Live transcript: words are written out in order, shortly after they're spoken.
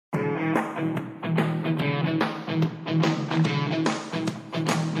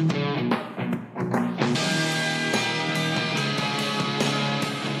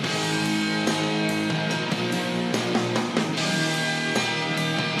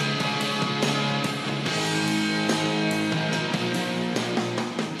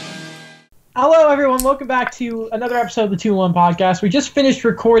Hello, everyone. Welcome back to another episode of the 2-1 podcast. We just finished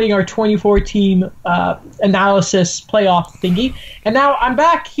recording our 2014 analysis playoff thingy. And now I'm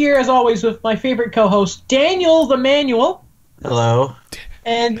back here, as always, with my favorite co-host, Daniel the Manual. Hello.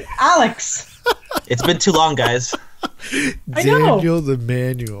 And Alex. It's been too long, guys. I know. Daniel the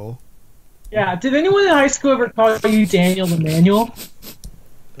Manual. Yeah, did anyone in high school ever call you Daniel the Manual?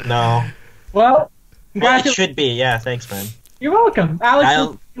 No. Well, It should be. Yeah, thanks, man. You're welcome.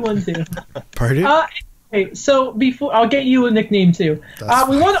 Alex, you one too. Pardon? Okay, so before I'll get you a nickname too.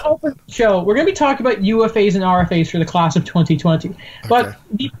 We want to open the show. We're going to be talking about UFAs and RFAs for the class of 2020. Okay. But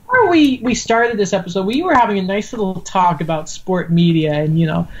before we started this episode, we were having a nice little talk about sport media and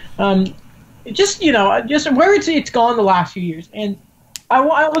just where it's gone the last few years. And I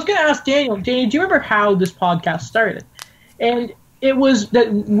was going to ask Daniel, do you remember how this podcast started? And it was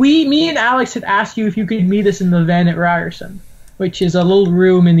that me and Alex had asked you if you could meet us in the Van at Ryerson, which is a little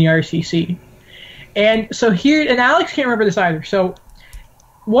room in the RCC. And so here, and Alex can't remember this either. So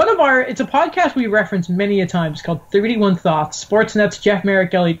it's a podcast we reference many a times called 31 Thoughts, Sportsnet's Jeff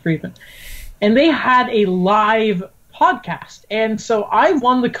Merrick, Elliot Friedman. And they had a live podcast. And so I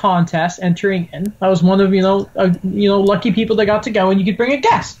won the contest entering in. I was one of, lucky people that got to go, and you could bring a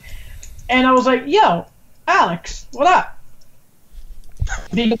guest. And I was like, yo, Alex, what up?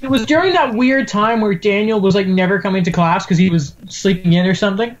 It was during that weird time where Daniel was never coming to class because he was sleeping in or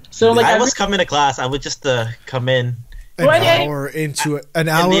something. So I was coming to class. I would just come in an hour into a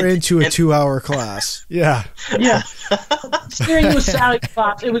 2-hour class. Yeah. Yeah. During the Sally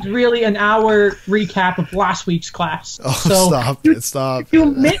class, it was really an hour recap of last week's class. Oh, so stop. You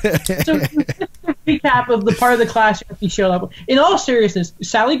missed the recap of the part of the class you actually showed up. In all seriousness,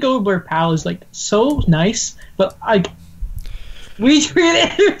 Sally Gobler, pal, is so nice, but we treated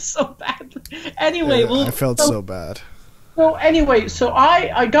her so badly. Anyway, I felt so bad. So anyway,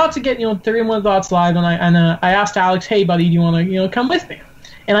 I got to get 31 Thoughts live, and I asked Alex, hey buddy, do you want to come with me?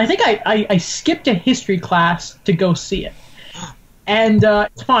 And I think I skipped a history class to go see it, and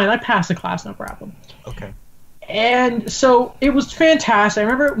it's fine. I passed the class, no problem. Okay. And so it was fantastic. I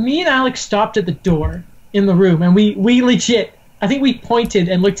remember me and Alex stopped at the door in the room, and we legit, I think we pointed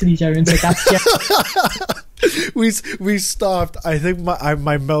and looked at each other and said, "That's Jeff." We stopped. I think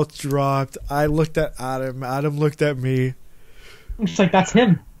my mouth dropped. I looked at Adam. Adam looked at me. It's that's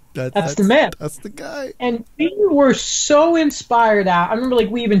him. That's the man. That's the guy. And we were so inspired out. I remember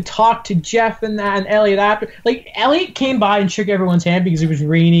we even talked to Jeff and Elliot after. Elliot came by and shook everyone's hand because it was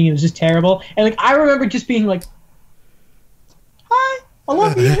raining and it was just terrible. And I remember just being "Hi, I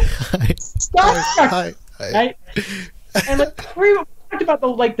love you." Hi. Right? And we talked about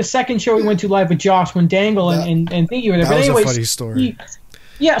the second show we went to live with Josh when Dangle and Thingy were there. That was a funny story.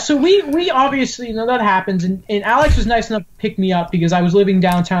 So we obviously that happens, and Alex was nice enough to pick me up because I was living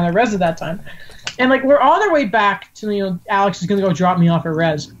downtown at Res at that time, and we're on our way back to Alex is gonna go drop me off at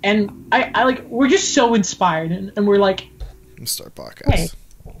Res, and I we're just so inspired, and we're let's start a podcast. Hey,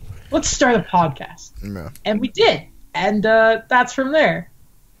 let's start a podcast, and we did, and that's from there.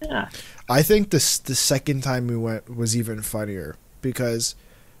 Yeah, I think the second time we went was even funnier because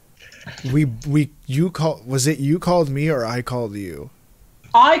you called me or I called you?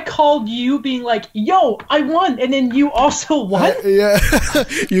 I called you being yo, I won, and then you also won? Yeah.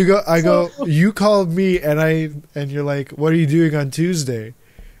 You called me and you're like, what are you doing on Tuesday?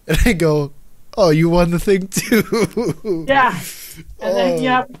 And I go, oh, you won the thing too. Yeah. And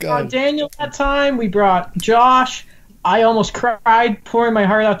then we brought Daniel that time, we brought Josh. I almost cried pouring my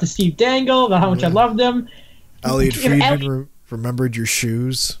heart out to Steve Dangle about how much I loved him. Elliot Friedman remembered your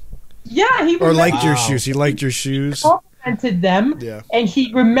shoes. Yeah, he liked your shoes. He liked your shoes. Complimented them, and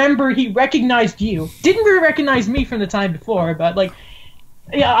he recognized you. Didn't really recognize me from the time before, but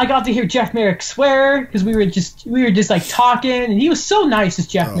I got to hear Jeff Merrick swear because we were just talking, and he was so nice as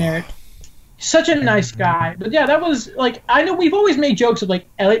Jeff Merrick. Such a nice guy. But yeah, that was I know we've always made jokes of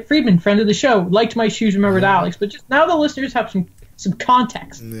Elliot Friedman, friend of the show, liked my shoes, remembered Alex, but just now the listeners have some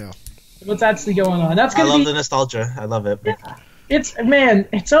context. Yeah. What's actually going on? I love the nostalgia. I love it. Yeah. It's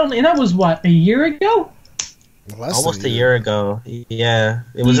only, and that was what, a year ago? Almost a year ago. Yeah.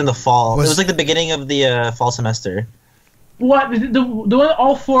 It was in the fall. It was the beginning of the fall semester. What the one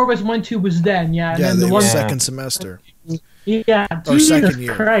all four of us went to was then, yeah. Yeah, and then the second semester. Yeah, or Jesus second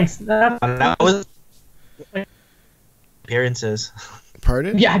year. Christ, that was appearances.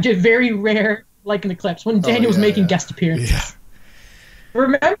 Pardon? Yeah, just very rare, in the clips when Daniel was making guest appearances. Yeah.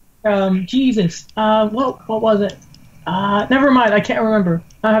 Remember, Jesus, what was it? Never mind, I can't remember.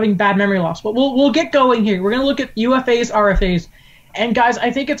 I'm having bad memory loss, but we'll get going here. We're gonna look at UFAs, RFAs, And guys,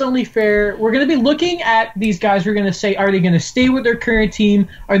 I think it's only fair. We're going to be looking at these guys. We're going to say, are they going to stay with their current team?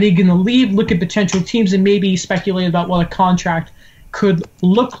 Are they going to leave? Look at potential teams and maybe speculate about what a contract could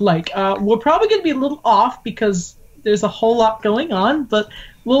look like. We're probably going to be a little off because there's a whole lot going on, but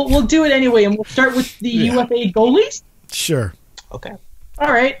we'll do it anyway, and we'll start with the UFA goalies. Sure. Okay.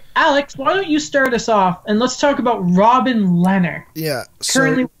 All right, Alex, why don't you start us off, and let's talk about Robin Lehner. Yeah.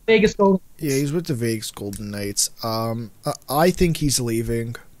 Currently with Vegas Golden Knights. Yeah, he's with the Vegas Golden Knights. I think he's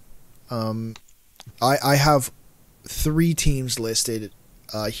leaving. I have 3 teams listed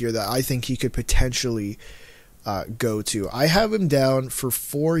here that I think he could potentially go to. I have him down for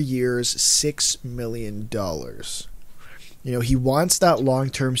 4 years, $6 million. You know, he wants that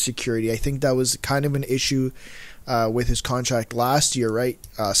long-term security. I think that was kind of an issue with his contract last year, right?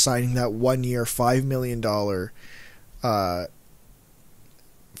 Signing that 1 year, $5 million. $5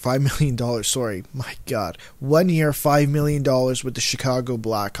 million, sorry, my God. 1 year, $5 million with the Chicago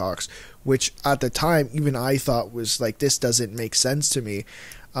Blackhawks, which at the time, even I thought was like, this doesn't make sense to me.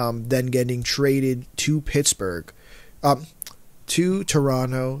 Then getting traded to Pittsburgh, to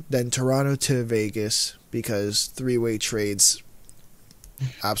Toronto, then Toronto to Vegas, because 3-way trades,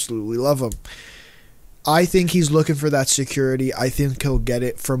 absolutely love them. I think he's looking for that security. I think he'll get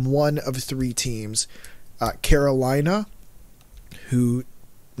it from one of 3 teams. Carolina, who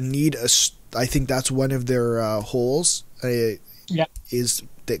need I think that's one of their holes. Is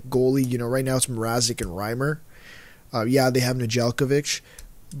that goalie? You know, right now it's Mrazek and Reimer. They have Nedeljkovic,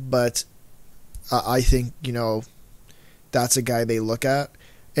 but I think, you know, that's a guy they look at.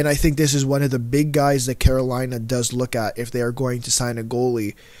 And I think this is one of the big guys that Carolina does look at if they are going to sign a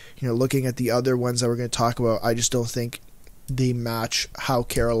goalie. You know, looking at the other ones that we're going to talk about, I just don't think they match how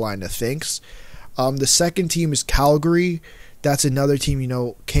Carolina thinks. The second team is Calgary. That's another team, you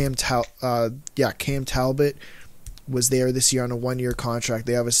know, Cam Talbot was there this year on a 1-year contract.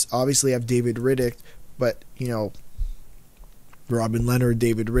 They obviously have David Rittich, but, you know, Robin Lehner,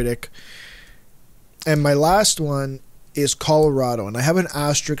 David Rittich. And my last one is Colorado, and I have an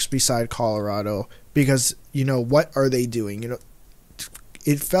asterisk beside Colorado because, you know, what are they doing? You know,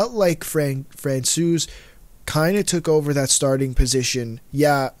 it felt like Francouz kind of took over that starting position,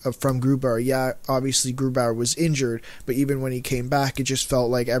 from Grubauer. Obviously Grubauer was injured, but even when he came back, it just felt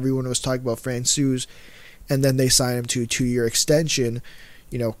like everyone was talking about Francouz, and then they signed him to a 2-year extension.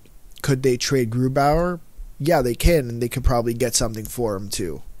 You know, could they trade Grubauer? Yeah, they can, and they could probably get something for him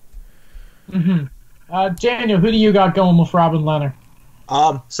too. Mm-hmm. Daniel, who do you got going with Robin Lehner?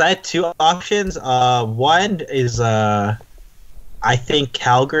 So I had 2 options. One is I think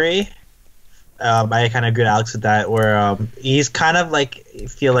Calgary. I kind of agree with Alex with that, where he's kind of like,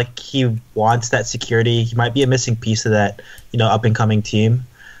 feel like he wants that security. He might be a missing piece of that, you know, up and coming team.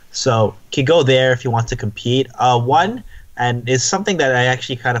 So he could go there if he wants to compete. One, and it's something that I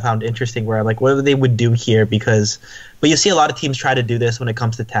actually kind of found interesting, where I'm like, what they would do here, but you see a lot of teams try to do this when it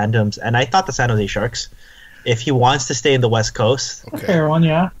comes to tandems, and I thought the San Jose Sharks, if he wants to stay in the West Coast, okay. Fair one,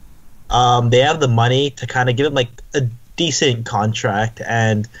 yeah. They have the money to kind of give him like a decent contract,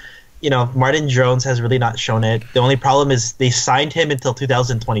 and you know, Martin Jones has really not shown it. The only problem is they signed him until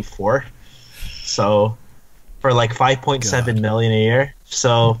 2024, so for like $5.7 million a year.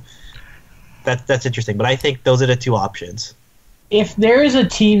 So that's interesting. But I think those are the 2 options. If there is a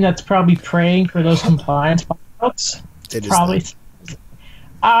team that's probably praying for those compliance buyouts, it's probably.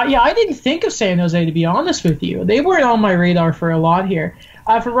 I didn't think of San Jose, to be honest with you. They weren't on my radar for a lot here.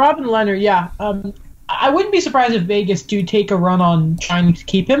 For Robin Lehner, I wouldn't be surprised if Vegas do take a run on trying to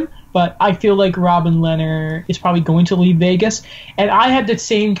keep him, but I feel like Robin Lehner is probably going to leave Vegas. And I had the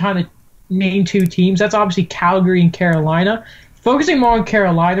same kind of main 2 teams. That's obviously Calgary and Carolina. Focusing more on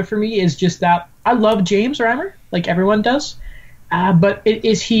Carolina for me is just that I love James Reimer, like everyone does. But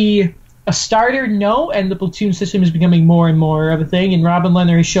is he a starter? No, and the platoon system is becoming more and more of a thing, and Robin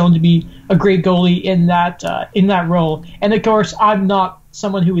Lehner is shown to be a great goalie in that role. And of course, I'm not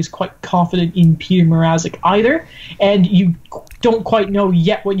someone who is quite confident in Peter Mrazek either, and you don't quite know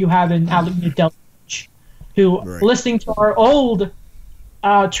yet what you have in Alec Nedeljkovic, who, listening to our old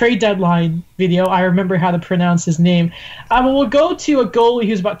trade deadline video, I remember how to pronounce his name. We'll go to a goalie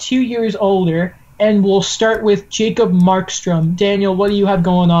who's about 2 years older, and we'll start with Jacob Markstrom. Daniel, what do you have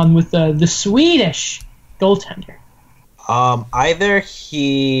going on with the Swedish goaltender? Either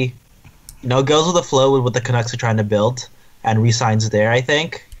he, goes with the flow with what the Canucks are trying to build and re-signs there, I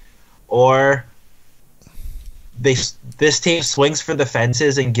think, or this team swings for the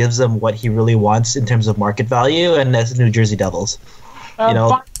fences and gives them what he really wants in terms of market value, and that's New Jersey Devils. By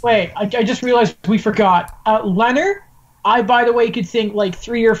the way, I just realized we forgot. Lehner, I, by the way, could think like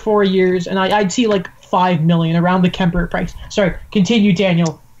 3 or 4 years, and I'd see like $5 million around the Kemper price. Sorry, continue,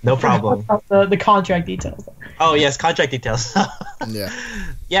 Daniel. No problem. The contract details. Oh yes, contract details. Yeah.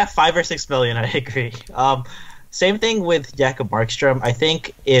 Yeah, 5 or 6 million. I agree. Same thing with Jakob Markstrom. I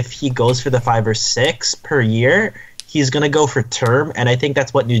think if he goes for the 5 or 6 per year, he's gonna go for term, and I think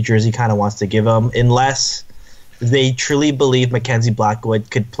that's what New Jersey kind of wants to give him, unless they truly believe Mackenzie Blackwood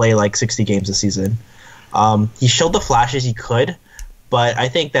could play like 60 games a season. He showed the flashes he could, but I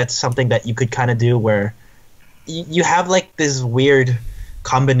think that's something that you could kind of do where you have like this weird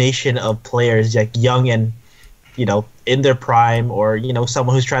combination of players, like young and in their prime, or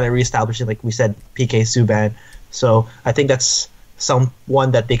someone who's trying to reestablish it, like we said, PK Subban. So I think that's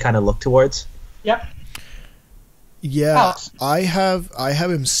someone that they kind of look towards. Yep. Yeah, Alex. I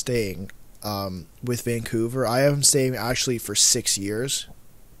have him staying with Vancouver. I have him staying actually for 6 years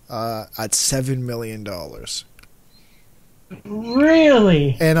at $7 million.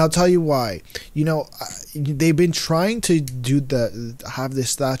 Really? And I'll tell you why. They've been trying to have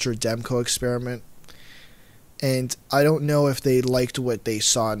this Thatcher Demko experiment, and I don't know if they liked what they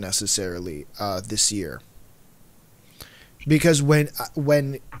saw necessarily this year. Because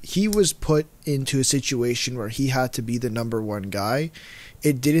when he was put into a situation where he had to be the number one guy,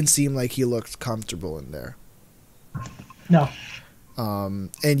 it didn't seem like he looked comfortable in there. No.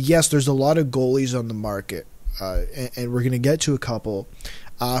 And yes, there's a lot of goalies on the market, and we're going to get to a couple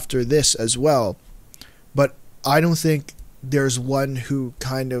after this as well. But I don't think there's one who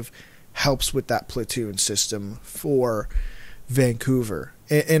kind of helps with that platoon system for Vancouver.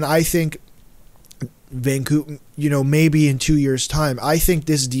 And I think Vancouver, maybe in 2 years' time, I think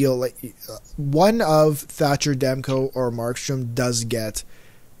this deal, like one of Thatcher Demko or Markstrom, does get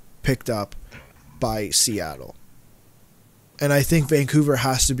picked up by Seattle. And I think Vancouver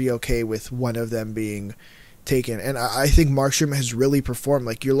has to be okay with one of them being taken. And I think Markstrom has really performed.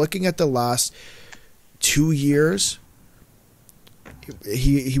 Like, you're looking at the last 2 years,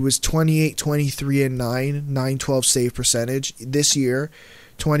 he was 28, 23, and 9, 9-12 save percentage. This year,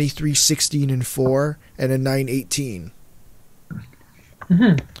 23, 16, and 4, and a 9-18.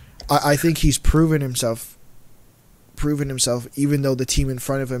 Mm-hmm. I think he's proven himself, even though the team in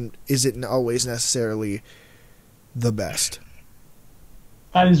front of him isn't always necessarily the best.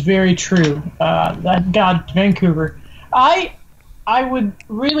 That is very true. Vancouver. I would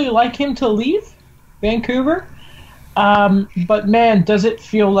really like him to leave Vancouver, but man, does it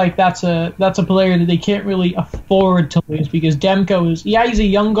feel like that's a player that they can't really afford to lose, because Demko he's a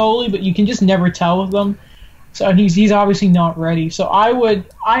young goalie, but you can just never tell with them. So he's obviously not ready. So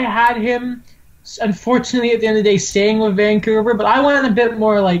I had him, unfortunately, at the end of the day, staying with Vancouver, but I went a bit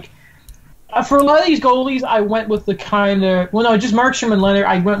more like, for a lot of these goalies, I went with the just Markstrom and Leonard,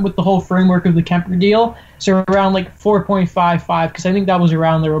 I went with the whole framework of the Kemper deal, so around like 4.55, because I think that was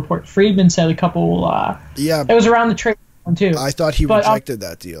around the report. Friedman said a couple, it was around the trade one too. I thought he rejected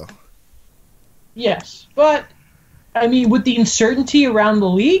that deal. Yes, but, I mean, with the uncertainty around the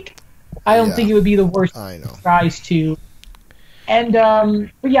league, I don't think it would be the worst surprise to. And,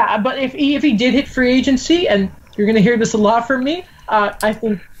 but if he did hit free agency, and you're going to hear this a lot from me, I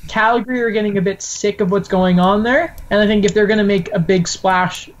think Calgary are getting a bit sick of what's going on there, and I think if they're going to make a big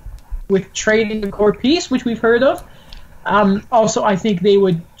splash with trading the core piece, which we've heard of, also I think they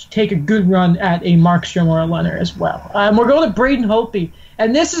would take a good run at a Markstrom or a Leonard as well. We're going to Braden Holtby,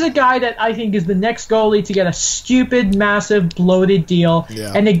 and this is a guy that I think is the next goalie to get a stupid, massive, bloated deal.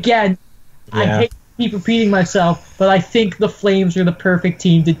 Yeah. And again, I hate to keep repeating myself, but I think the Flames are the perfect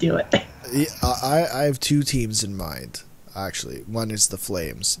team to do it. Yeah, I have two teams in mind. Actually, one is the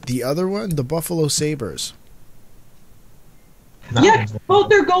Flames. The other one, the Buffalo Sabres. Yeah, both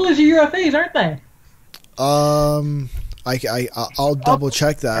their goalies are UFAs, aren't they? I'll double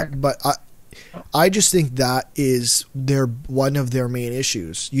check that, but I just think that is one of their main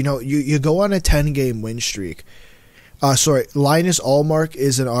issues. You go on a 10-game win streak. Linus Ullmark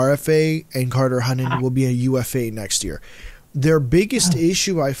is an RFA, and Carter Hunnan will be a UFA next year. Their biggest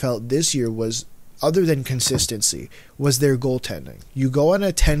issue I felt this year was, other than consistency, was their goaltending. You go on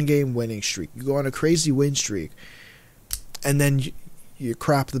a 10-game winning streak, you go on a crazy win streak, and then you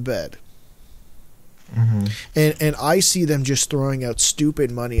crap the bed. Mm-hmm. And I see them just throwing out stupid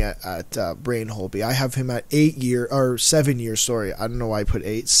money at Braden Holtby. I have him at 7 years. Sorry, I don't know why I put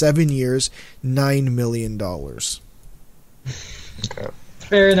 8. 7 years, $9 million. Okay.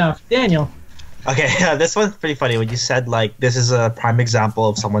 Fair enough, Daniel. Okay, this one's pretty funny. When you said, like, this is a prime example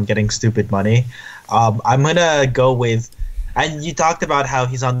of someone getting stupid money, I'm going to go with, and you talked about how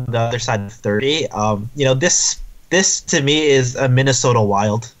he's on the other side of 30. This to me is a Minnesota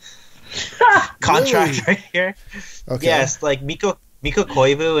Wild contract right here. Okay. Yes, like Mikko Miko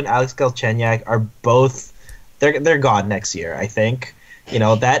Koivu and Alex Galchenyuk are both they're gone next year, I think.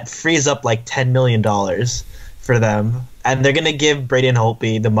 That frees up like $10 million for them. And they're gonna give Braden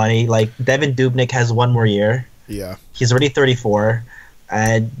Holtby the money. Like Devin Dubnyk has one more year. Yeah. He's already 34.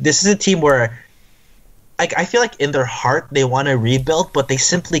 And this is a team where I feel like in their heart they want to rebuild, but they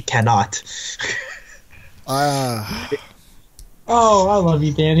simply cannot. Oh, I love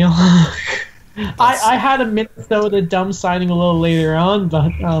you, Daniel. I had a Minnesota dumb signing a little later on, but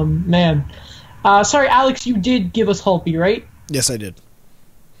man. Sorry, Alex, you did give us Holtby, right? Yes, I did.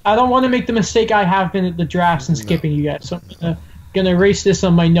 I don't want to make the mistake I have been at the drafts and skipping you guys, so I'm gonna erase this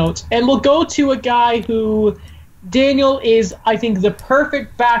on my notes. And we'll go to a guy who Daniel is, I think, the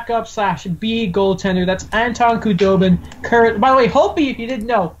perfect backup / B goaltender. That's Anton Khudobin. By the way, Holtby, if you didn't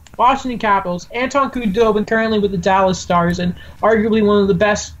know, Washington Capitals. Anton Khudobin currently with the Dallas Stars, and arguably one of the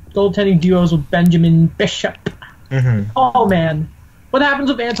best goaltending duos with Benjamin Bishop. Mm-hmm. Oh man, what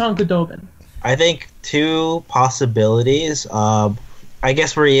happens with Anton Khudobin? I think two possibilities. I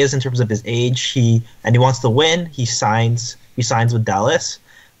guess where he is in terms of his age, he wants to win. He signs with Dallas,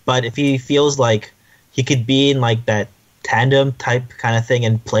 but if he feels like he could be in like that tandem type kind of thing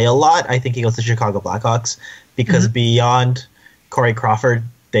and play a lot, I think he goes to Chicago Blackhawks because beyond Corey Crawford,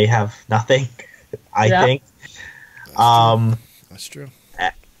 they have nothing. I think. That's true.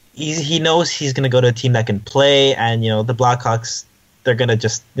 He knows he's going to go to a team that can play, and the Blackhawks, they're going to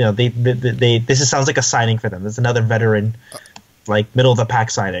just this sounds like a signing for them. There's another veteran, like middle of the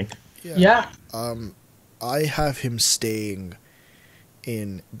pack signing. Yeah. I have him staying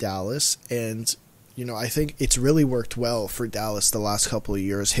in Dallas, and I think it's really worked well for Dallas the last couple of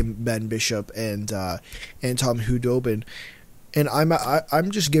years. Him, Ben Bishop, and Tom Khudobin, and I'm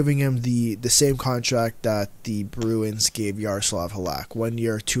just giving him the same contract that the Bruins gave Yaroslav Halak, 1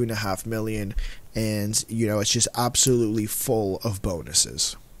 year, $2.5 million, and it's just absolutely full of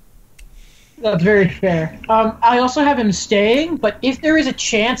bonuses. That's very fair. I also have him staying, but if there is a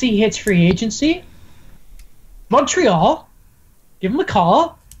chance he hits free agency, Montreal, give him a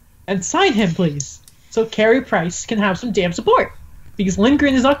call and sign him, please, so Carey Price can have some damn support. Because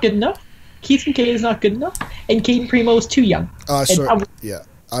Lindgren is not good enough, Keith Kincaid is not good enough, and Caden Primo is too young. Sorry.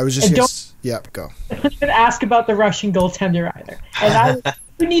 I was just go. I wasn't going to ask about the Russian goaltender either. And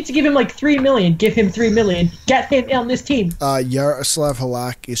we need to give him like $3 million. Give him $3 million. Get him on this team. Yaroslav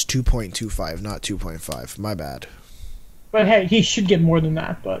Halak is 2.25, not 2.5. My bad. But hey, he should get more than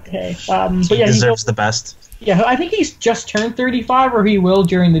that. But hey, he deserves the best. Yeah, I think he's just turned 35, or he will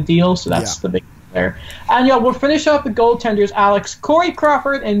during the deal. So that's the big there. And we'll finish up the goaltenders. Alex, Corey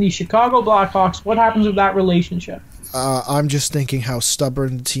Crawford and the Chicago Blackhawks. What happens with that relationship? I'm just thinking how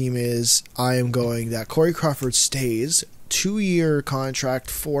stubborn the team is. I am going that Corey Crawford stays. 2-year contract,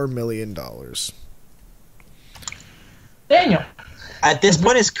 $4 million. Daniel. At this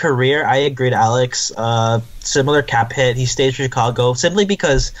point in his career, I agree to Alex. Similar cap hit. He stays for Chicago simply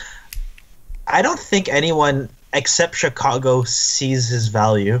because I don't think anyone except Chicago sees his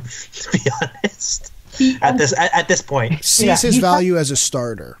value, to be honest. At this point. Sees his value as a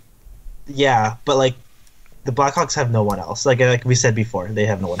starter. Yeah, but like the Blackhawks have no one else. Like we said before, they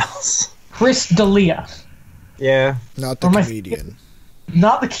have no one else. Chris D'Elia. Yeah. Not the comedian.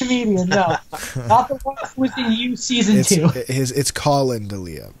 Not the comedian, no. Not the one who was in You Season 2. It's Colin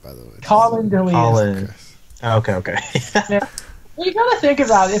D'Elia, by the way. Colin D'Elia. Colin. Okay. Yeah. Well, you gotta think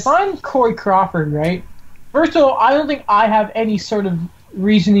about it. If I'm Corey Crawford, right? First of all, I don't think I have any sort of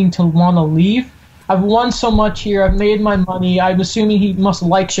reasoning to want to leave. I've won so much here. I've made my money. I'm assuming he must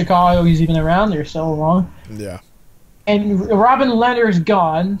like Chicago. He's even around there so long. Yeah. And Robin Leonard's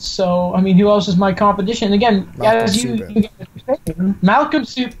gone, so, I mean, who else is my competition? And again, Malcolm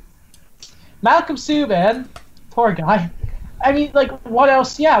Subban, poor guy. I mean, like, what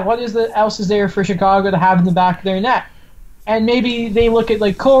else? Yeah, what else is there for Chicago to have in the back of their net? And maybe they look at,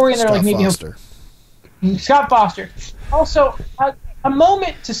 like, Corey, and they're like, maybe Scott Foster. Also, a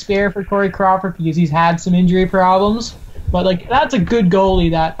moment to spare for Corey Crawford because he's had some injury problems, but, like, that's a good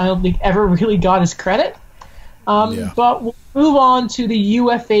goalie that I don't think ever really got his credit. But we'll move on to the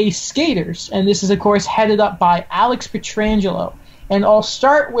UFA Skaters, and this is, of course, headed up by Alex Pietrangelo. And I'll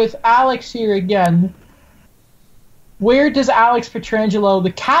start with Alex here again. Where does Alex Pietrangelo,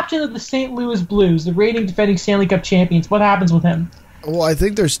 the captain of the St. Louis Blues, the reigning defending Stanley Cup champions, what happens with him? Well, I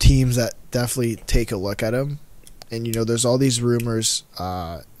think there's teams that definitely take a look at him. And, there's all these rumors.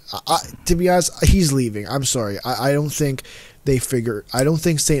 To be honest, he's leaving. I'm sorry. I don't think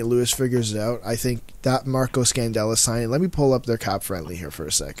St. Louis figures it out. I think that Marco Scandella signing. Let me pull up their cap friendly here for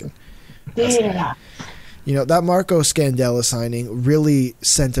a second. Yeah. That Marco Scandella signing really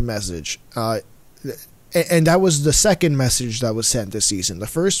sent a message. and that was the second message that was sent this season. The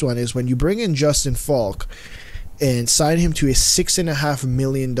first one is when you bring in Justin Falk and sign him to a $6.5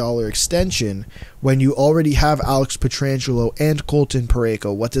 million extension when you already have Alex Pietrangelo and Colton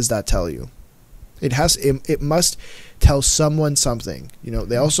Parayko. What does that tell you? It must tell someone something. You know,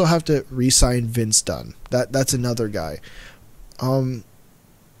 they also have to re-sign Vince Dunn. That's another guy.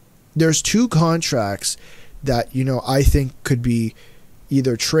 There's two contracts that, you know, I think could be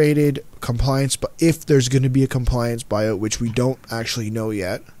either traded, compliance, but if there's going to be a compliance buyout, which we don't actually know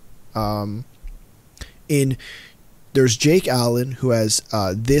yet. There's Jake Allen, who has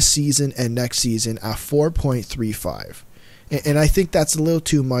this season and next season at 4.35. And I think that's a little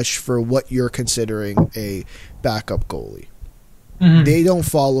too much for what you're considering a backup goalie. Mm-hmm.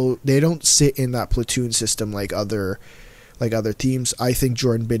 They don't sit in that platoon system like other teams. I think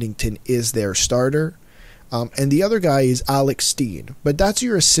Jordan Binnington is their starter. And the other guy is Alex Steen, but that's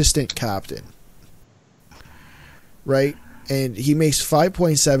your assistant captain, right? And he makes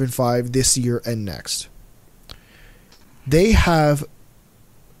 5.75 this year and next. They have,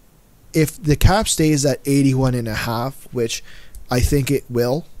 if the cap stays at 81.5, which I think it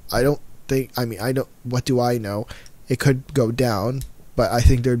will. What do I know? It could go down, but I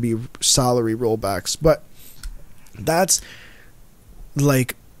think there'd be salary rollbacks. But that's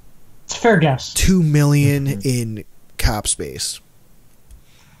like, it's a fair guess. $2 million in cap space.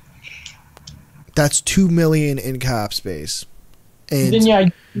 That's $2 million in cap space. And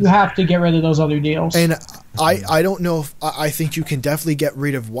then you have to get rid of those other deals. And I don't know if I think you can definitely get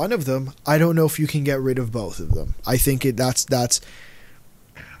rid of one of them. I don't know if you can get rid of both of them. I think that's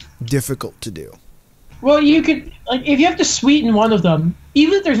difficult to do. Well, you could, like, if you have to sweeten one of them,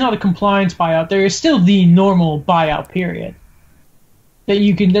 even if there's not a compliance buyout, there is still the normal buyout period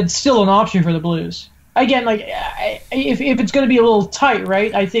that's still an option for the Blues. Again, like, if it's going to be a little tight,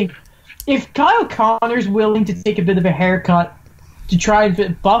 right? I think if Kyle Connor's willing to take a bit of a haircut to try and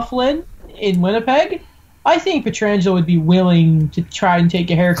fit Byfuglien in Winnipeg, I think Pietrangelo would be willing to try and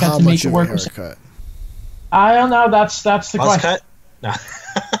take a haircut to make it work. I don't know. That's the Buzz question. Cut? No.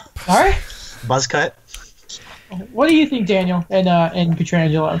 Sorry? Buzz cut? What do you think, Daniel, and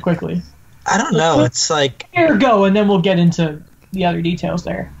Pietrangelo, quickly? I don't know. It's like... Here go, and then we'll get into the other details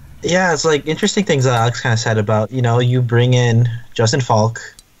there. Yeah, it's like interesting things that Alex kind of said about, you know, you bring in Justin Falk,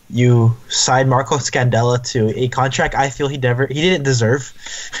 you sign Marco Scandella to a contract I feel he didn't deserve.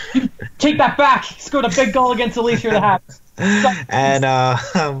 Take that back. He scored a big goal against the Leafs for the Habs. And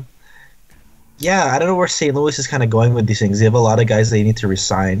yeah, I don't know where St. Louis is kind of going with these things. They have a lot of guys they need to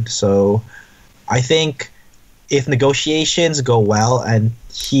resign. So I think if negotiations go well and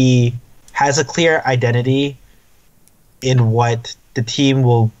he has a clear identity in what the team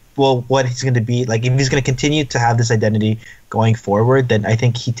what he's going to be, like if he's going to continue to have this identity going forward, then I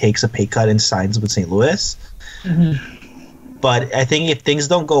think he takes a pay cut and signs with St. Louis. Mm-hmm. But I think if things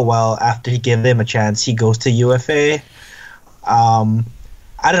don't go well after he gives him a chance, he goes to UFA. I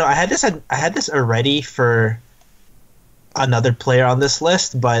don't know. I had this already for another player on this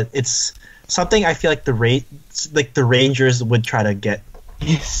list, but it's something I feel like the Rangers would try to get.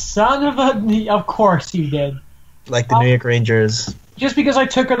 You son of a! Of course you did. Like the New York Rangers. Just because I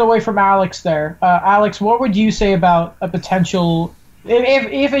took it away from Alex there, Alex, what would you say about a potential?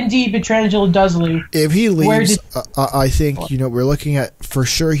 If indeed Pietrangelo does leave, if he leaves, I think we're looking at for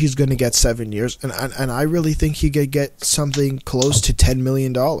sure he's going to get 7 years, and I really think he could get something close to $10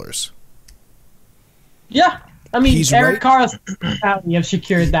 million. Yeah, I mean Erik Karlsson have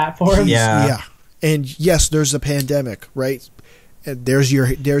secured that for him. Yeah, and yes, there's a pandemic, right? And there's your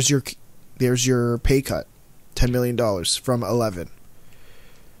pay cut, $10 million from 11.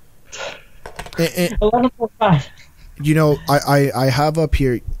 11.5. I have up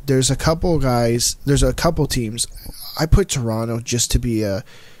here. There's a couple guys. There's a couple teams. I put Toronto just to be an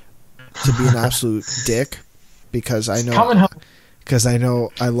absolute dick because I know. Because I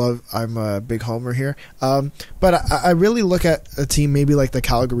know I'm a big homer here. But I really look at a team maybe like the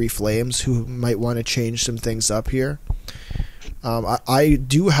Calgary Flames who might want to change some things up here. I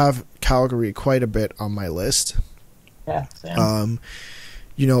do have Calgary quite a bit on my list. Yeah, same.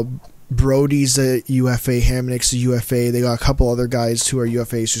 Brody's a UFA, Hamonick's a UFA. They got a couple other guys who are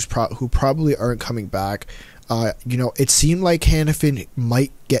UFAs who probably aren't coming back. It seemed like Hanifin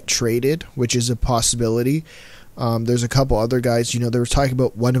might get traded, which is a possibility. There's a couple other guys. They were talking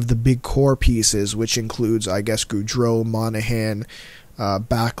about one of the big core pieces, which includes, I guess, Gaudreau, Monahan,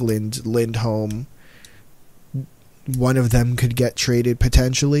 Backlund, Lindholm. One of them could get traded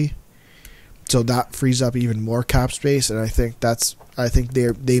potentially. So that frees up even more cap space, and I think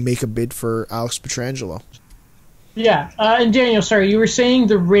they make a bid for Alex Pietrangelo. Yeah, and Daniel, sorry, you were saying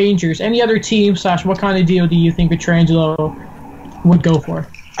the Rangers. Any other team / what kind of deal do you think Pietrangelo would go for?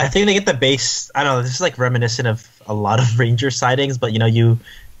 I think they get the base. I don't know. This is like reminiscent of a lot of Ranger sightings, but you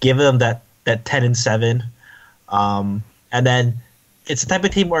give them that 10-7, and then it's the type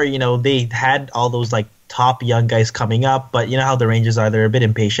of team where they had all those like top young guys coming up, but you know how the Rangers are. They're a bit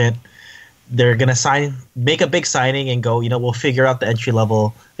impatient. They're gonna make a big signing, and go. We'll figure out the entry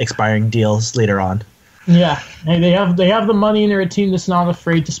level expiring deals later on. Yeah, hey, they have the money, and they're a team that's not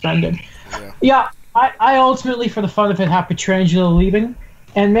afraid to spend it. Yeah, I ultimately, for the fun of it, have Pietrangelo leaving.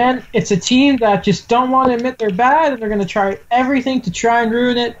 And, man, it's a team that just don't want to admit they're bad, and they're going to try everything to try and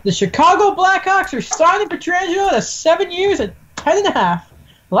ruin it. The Chicago Blackhawks are signing Pietrangelo to 7 years at 10.5.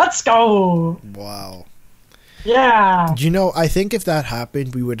 Let's go. Wow. Yeah. I think if that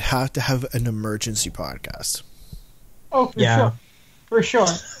happened, we would have to have an emergency podcast. Oh, for sure. For sure.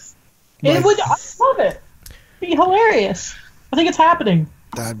 I love it. It'd be hilarious. I think it's happening.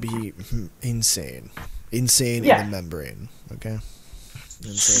 That'd be insane. Insane in the membrane. Okay?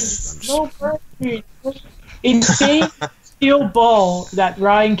 Insane steel ball that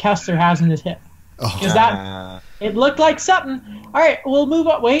Ryan Kessler has in his hip. It looked like something. All right, we'll move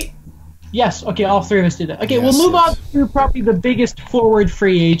on. Wait. Yes, okay, all three of us did that. Okay, we'll move on to probably the biggest forward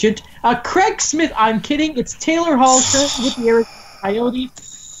free agent. Craig Smith, I'm kidding. It's Taylor Hall with the Arizona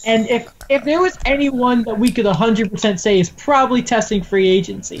Coyotes. And if there was anyone that we could 100% say is probably testing free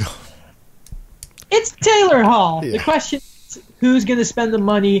agency, it's Taylor Hall. Yeah. The question is, who's going to spend the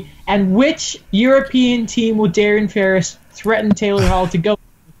money, and which European team will Darren Ferris threaten Taylor Hall to go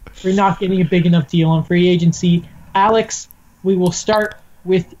for not getting a big enough deal on free agency? Alex, we will start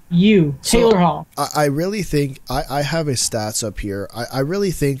with you. Taylor Hall. I really think, I have his stats up here. I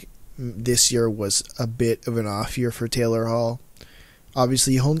really think this year was a bit of an off year for Taylor Hall.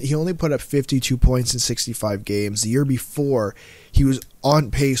 Obviously, he only put up 52 points in 65 games. The year before, he was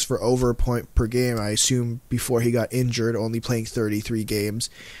on pace for over a point per game, I assume, before he got injured, only playing 33 games.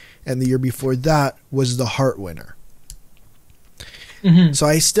 And the year before that was the Hart winner. Mm-hmm. So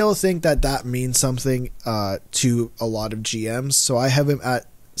I still think that means something to a lot of GMs. So I have him at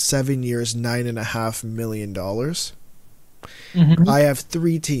 7 years, $9.5 million. Mm-hmm. I have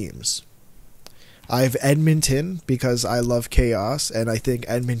three teams. I have Edmonton because I love chaos, and I think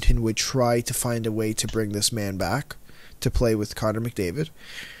Edmonton would try to find a way to bring this man back to play with Connor McDavid.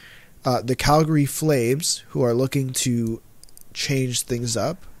 The Calgary Flames, who are looking to change things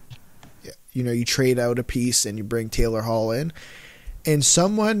up. You trade out a piece and you bring Taylor Hall in. And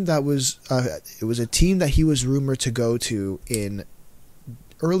someone that was it was a team that he was rumored to go to in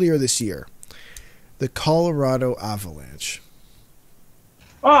earlier this year, the Colorado Avalanche.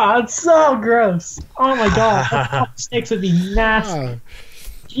 Oh, it's so gross. Oh my god. Snakes would be nasty.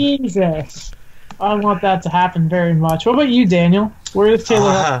 Jesus. I want that to happen very much. What about you, Daniel? Where does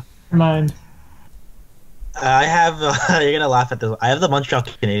Taylor have in mind? I have, you're going to laugh at this. I have the Montreal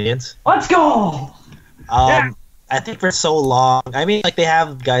Canadiens. Let's go! I think for so long, I mean, like, they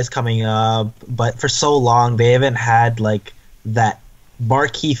have guys coming up, but for so long, they haven't had, like, that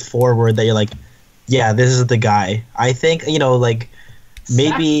marquee forward that you're like, yeah, this is the guy. I think,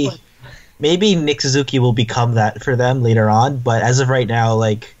 maybe Nick Suzuki will become that for them later on, but as of right now,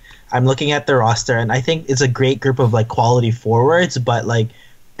 like, I'm looking at their roster, and I think it's a great group of, like, quality forwards, but, like,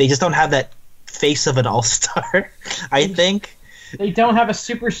 they just don't have that face of an all-star, I think. They don't have a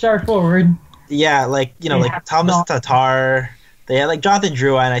superstar forward. Yeah, like, like Thomas Tatar. They had, like, Jonathan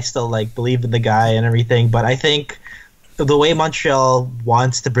Drouin, and I still, like, believe in the guy and everything, but I think the way Montreal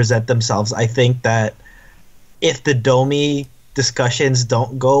wants to present themselves, I think that if the Domi discussions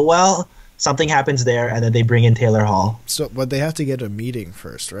don't go well, something happens there, and then they bring in Taylor Hall. So, but they have to get a meeting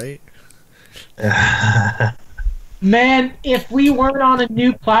first, right? Man, if we weren't on a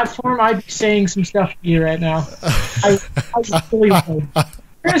new platform, I'd be saying some stuff to you right now. I really would.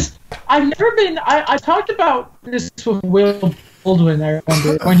 Chris, I've never been. I talked about this with Will Baldwin. I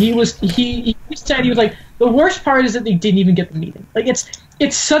remember when he said he was like, the worst part is that they didn't even get the meeting. Like it's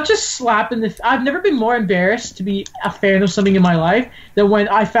such a slap in the. I've never been more embarrassed to be a fan of something in my life than when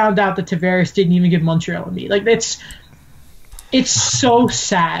I found out that Tavares didn't even give Montreal a meet. Like it's so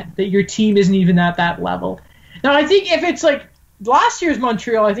sad that your team isn't even at that level. Now I think if it's like last year's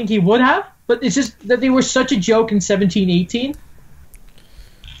Montreal, I think he would have, but it's just that they were such a joke in 17-18.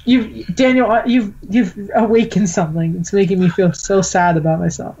 Daniel, you've awakened something. It's making me feel so sad about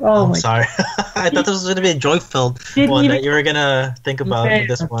myself. Oh my! Sorry, I thought this was going to be a joy-filled one that you were going to think about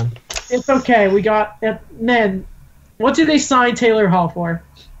this one. It's okay. We got man. What do they sign Taylor Hall for?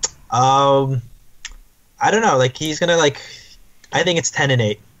 I don't know. Like he's gonna I think it's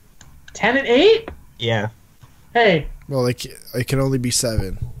 10-8. 10-8? Yeah. Hey. Well, it can only be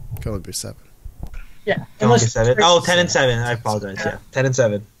 7. It can only be 7. Yeah. Unless 7. Oh, 10 and 7. I apologize. Yeah, 10 and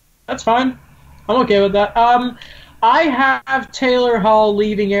 7. That's fine. I'm okay with that. I have Taylor Hall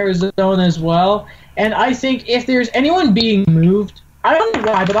leaving Arizona as well, and I think if there's anyone being moved, I don't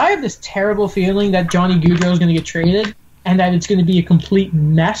know why, but I have this terrible feeling that Johnny Gaudreau is going to get traded, and that it's going to be a complete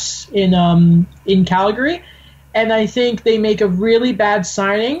mess in Calgary. And I think they make a really bad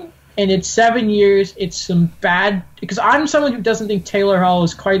signing, and it's 7 years. It's some bad, because I'm someone who doesn't think Taylor Hall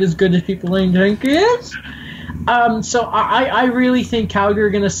is quite as good as people think he is. So I really think Calgary are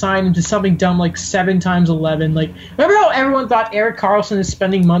going to sign him to something dumb like 7 times 11. Like, remember how everyone thought Erik Karlsson is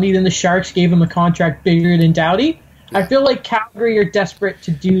spending money, then the Sharks gave him a contract bigger than Doughty? Yeah. I feel like Calgary are desperate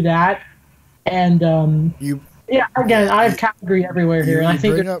to do that. And I have Calgary everywhere here.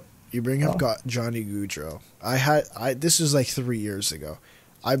 You bring up Johnny Gaudreau. This was like 3 years ago.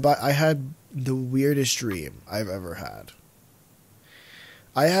 I had the weirdest dream I've ever had.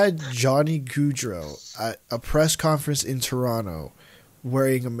 I had Johnny Gaudreau at a press conference in Toronto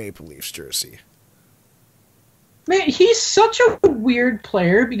wearing a Maple Leafs jersey. Man, he's such a weird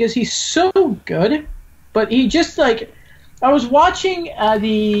player because he's so good, but he just like... I was watching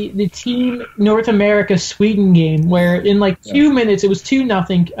the Team North America Sweden game where in like 2 minutes it was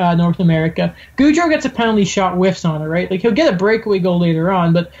 2-0 North America. Gaudreau gets a penalty shot, whiffs on it, right? Like he'll get a breakaway goal later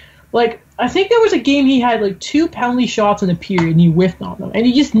on, but like I think there was a game he had like 2 penalty shots in a period and he whiffed on them, and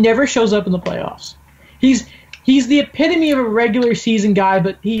he just never shows up in the playoffs. He's the epitome of a regular season guy,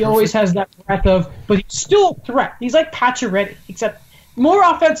 but he always has that breath of, but he's still a threat. He's like Pacioretty, except more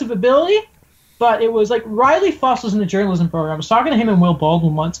offensive ability. But it was like Riley Fuss was in the journalism program. I was talking to him and Will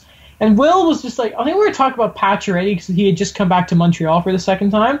Baldwin once. And Will was just like, I think we were talking about Pacioretty because he had just come back to Montreal for the second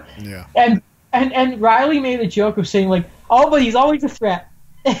time. Yeah. And Riley made a joke of saying like, oh, but he's always a threat.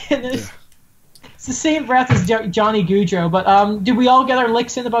 And it's the same breath as Johnny Gaudreau. But did we all get our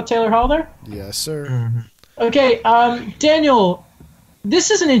licks in about Taylor Hall there? Yes, sir. Mm-hmm. Okay, Daniel,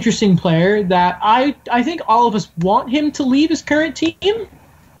 this is an interesting player that I think all of us want him to leave his current team.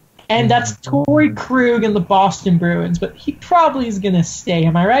 And that's Torey Krug and the Boston Bruins, but he probably is going to stay.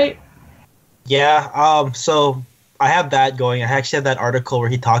 Am I right? Yeah. So I have that going. I actually have that article where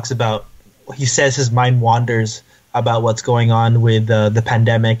he talks about. He says his mind wanders about what's going on with the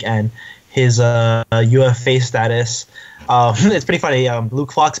pandemic and his UFA status. It's pretty funny.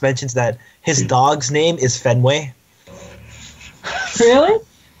 Luke Fox mentions that his dog's name is Fenway. Really?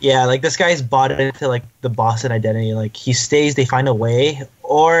 Yeah, like this guy's bought into like the Boston identity. Like he stays, they find a way,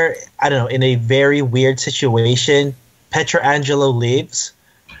 or I don't know, in a very weird situation, Pietrangelo leaves,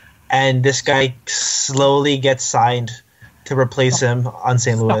 and this guy slowly gets signed to replace him on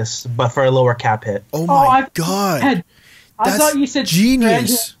St. Louis, but for a lower cap hit. Oh my god! I thought you said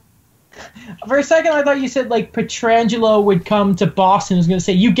genius. For a second, I thought you said like Pietrangelo would come to Boston. I was going to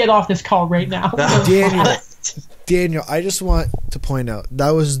say, you get off this call right now. Daniel, I just want to point out that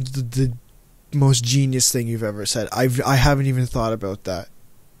was the most genius thing you've ever said. I haven't even thought about that.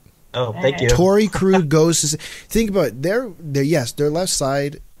 Oh, thank you. Torey Krug goes to think about it. Their left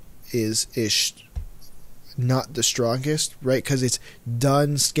side is not the strongest, right? Because it's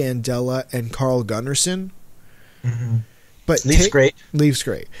Dunn, Scandella, and Carl Gunnarsson. Mm-hmm. But Leafs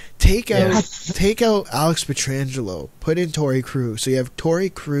great. Take out Alex Pietrangelo. Put in Torey Krug. So you have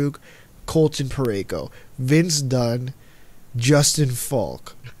Torey Krug, Colton Parayko, Vince Dunn, Justin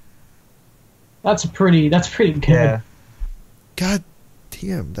Falk. That's pretty good. Yeah. God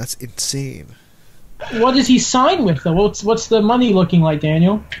damn, that's insane. What does he sign with though? What's the money looking like,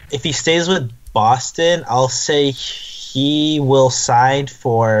 Daniel? If he stays with Boston, I'll say he will sign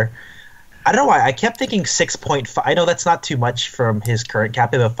for. I don't know why. I kept thinking 6.5. I know that's not too much from his current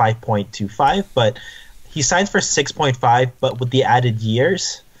cap hit of 5.25, but he signs for 6.5, but with the added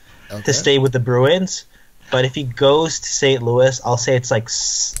years to stay with the Bruins. But if he goes to St. Louis, I'll say it's like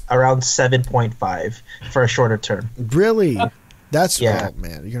around 7.5 for a shorter term. Really? That's oh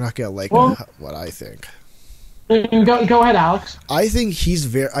man, you're not gonna like what I think. Go ahead, Alex. I think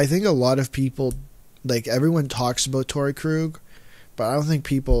I think a lot of people, like everyone talks about Torey Krug, but I don't think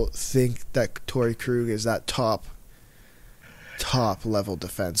people think that Torey Krug is that top level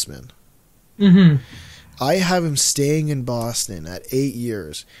defenseman. Mm-hmm. I have him staying in Boston at 8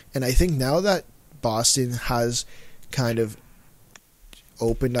 years, and I think now that Boston has kind of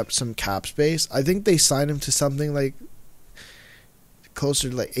opened up some cap space, I think they signed him to something like closer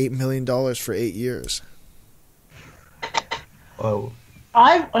to like $8 million for 8 years. Oh,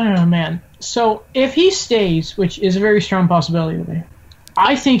 I don't know, man. So if he stays, which is a very strong possibility to me,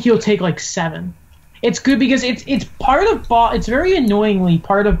 I think he'll take like 7. it's good because it's part of it's very annoyingly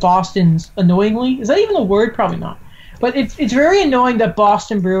part of Boston's is that even a word? Probably not. But it's very annoying that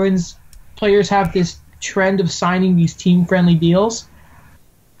Boston Bruins players have this trend of signing these team-friendly deals.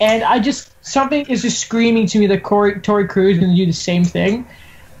 And something is just screaming to me that Torrey Krug is going to do the same thing.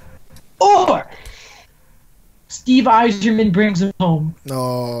 Or Steve Yzerman brings him home.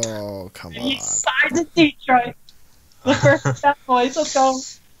 Oh, come on. He signs in Detroit. The first step, boys. Let's go.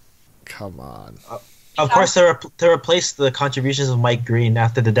 Come on. Of course, to replace the contributions of Mike Green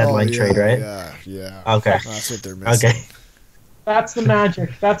after the deadline trade, right? Yeah. Okay. That's what they're missing. Okay. That's the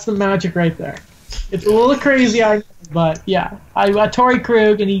magic. That's the magic right there. It's a little crazy, I know, but yeah. Torrey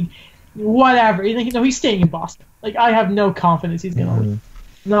Krug, and he's staying in Boston. Like, I have no confidence he's going to leave.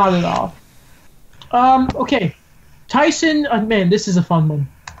 Not at all. Okay. Tyson, man, this is a fun one.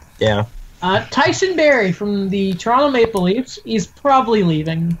 Yeah. Tyson Barrie from the Toronto Maple Leafs is probably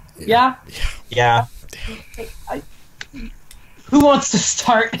leaving. Yeah? Yeah. Who wants to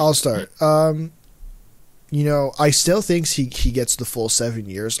start? I'll start. I still think he gets the full 7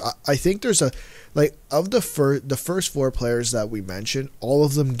 years. I think there's of the first four players that we mentioned, all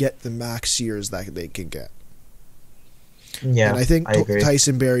of them get the max years that they can get. Yeah, and I think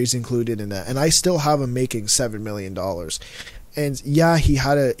Tyson Barrie's included in that. And I still have him making $7 million. And yeah, he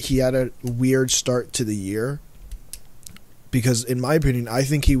had a weird start to the year. Because in my opinion, I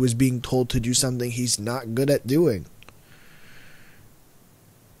think he was being told to do something he's not good at doing.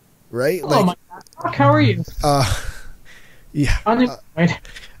 Right? Oh my God. How are you? Yeah.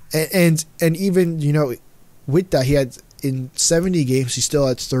 And even, with that, he had in 70 games, he still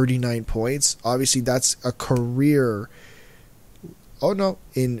had 39 points. Obviously, that's a career. Oh no,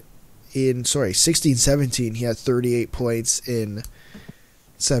 in 16-17, he had 38 points in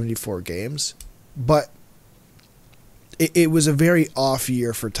 74 games. But it was a very off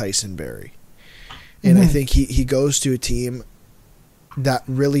year for Tyson Barrie. And I think he goes to a team that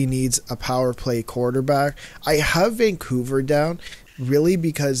really needs a power play quarterback. I have Vancouver down really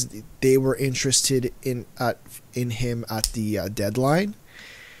because they were interested in him at the deadline.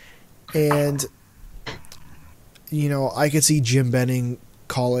 And I could see Jim Benning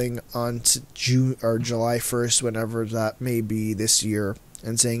calling on June or July 1st, whenever that may be this year,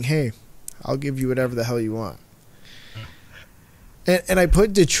 and saying, "Hey, I'll give you whatever the hell you want." And I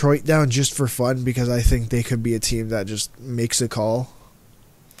put Detroit down just for fun because I think they could be a team that just makes a call.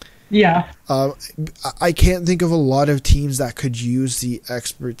 Yeah. I can't think of a lot of teams that could use the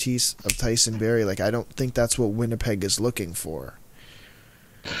expertise of Tyson Barrie. Like, I don't think that's what Winnipeg is looking for.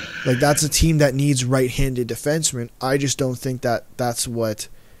 Like, that's a team that needs right-handed defensemen. I just don't think that's what...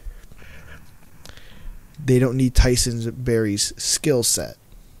 They don't need Tyson Barrie's skill set.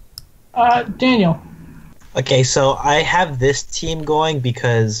 Daniel. Okay, so I have this team going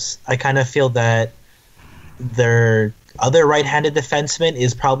because I kind of feel that their other right-handed defenseman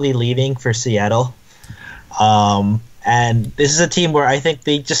is probably leaving for Seattle. And this is a team where I think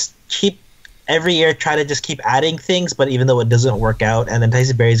they just keep every year try to just keep adding things, but even though it doesn't work out, and then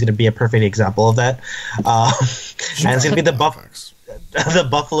Tyson Barrie is going to be a perfect example of that. And it's going to be the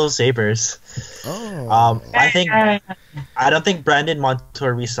Buffalo Sabres. Oh. I don't think Brandon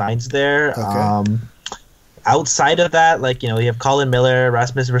Montour resigns there. Okay. Outside of that, you have Colin Miller,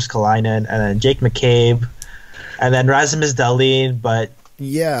 Rasmus Ristolainen, and then Jake McCabe, and then Rasmus Dahlin, but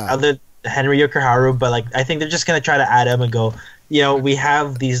other Henry Yokoharu, but I think they're just gonna try to add him and go, we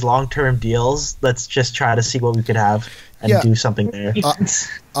have these long-term deals. Let's just try to see what we could have and do something there.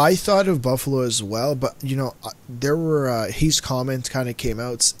 I thought of Buffalo as well, but there were his comments kind of came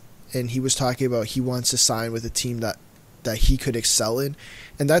out, and he was talking about he wants to sign with a team that he could excel in,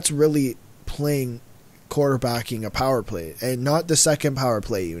 and that's really quarterbacking a power play, and not the second power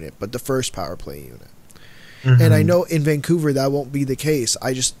play unit, but the first power play unit. Mm-hmm. And I know in Vancouver that won't be the case.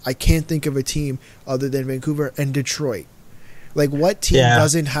 I can't think of a team other than Vancouver and Detroit. What team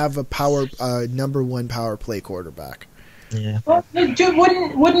doesn't have a number one power play quarterback? Yeah. Well,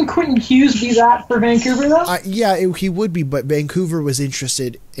 wouldn't Quentin Hughes be that for Vancouver though? He would be, but Vancouver was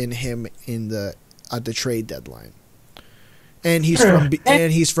interested in him at the trade deadline. And he's from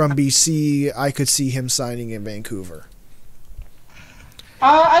BC. I could see him signing in Vancouver.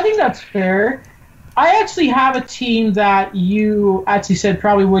 I think that's fair. I actually have a team that you actually said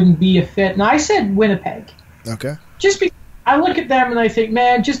probably wouldn't be a fit, and I said Winnipeg. Okay. Just because I look at them and I think,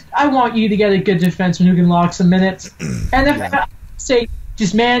 man, I want you to get a good defenseman who can log some minutes. And if I say,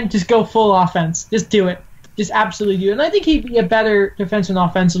 just go full offense. Just do it. Just absolutely do it. And I think he'd be a better defenseman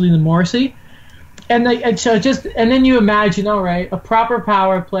offensively than Morrissey. And then you imagine, all right, a proper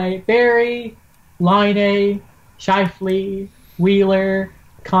power play: Barrie, Laine, Scheifele, Wheeler,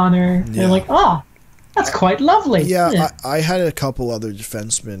 Connor. And That's quite lovely. Yeah, I had a couple other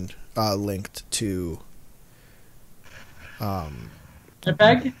defensemen linked to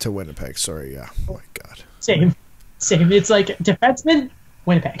Winnipeg? To Winnipeg, sorry, yeah. Oh my god. Same. It's like defenseman,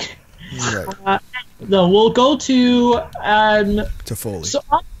 Winnipeg. Right. We'll go to Toffoli. So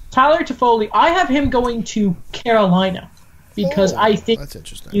Tyler Toffoli, I have him going to Carolina because I think that's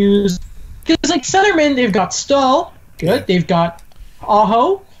interesting. Because like centermen, they've got Stahl, good. Yeah. They've got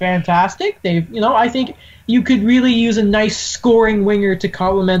Aho, fantastic. I think you could really use a nice scoring winger to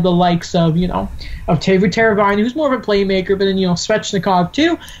complement the likes of Teuvo Teravainen, who's more of a playmaker, but then Svechnikov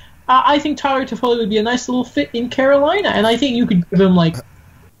too. I think Tyler Toffoli would be a nice little fit in Carolina, and I think you could give him like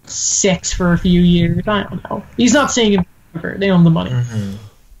 6 for a few years. I don't know. He's not saying it forever. They own the money. Mm-hmm.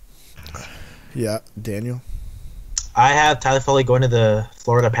 Yeah, Daniel. I have Tyler Toffoli going to the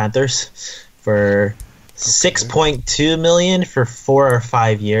Florida Panthers for $6.2 million for 4 or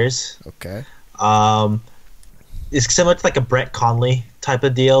 5 years. Okay. It's similar to like a Brett Conley type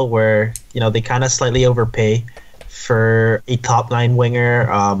of deal where they kind of slightly overpay for a top 9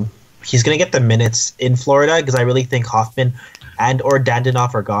 winger. He's gonna get the minutes in Florida because I really think Hoffman and or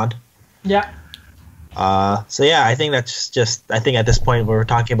Dadonov are gone. Yeah. So yeah, I think that's just. I think at this point we're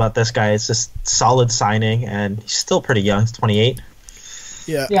talking about this guy, it's just solid signing, and he's still pretty young. He's 28.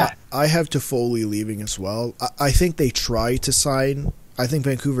 Yeah. I have Toffoli leaving as well. I think they try to sign. I think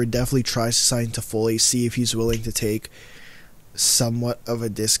Vancouver definitely tries to sign Toffoli, see if he's willing to take somewhat of a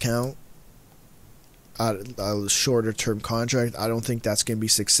discount at a shorter term contract. I don't think that's going to be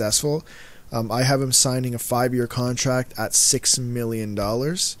successful. I have him signing a 5-year contract at $6 million.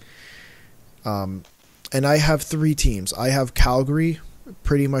 And I have 3 teams. I have Calgary,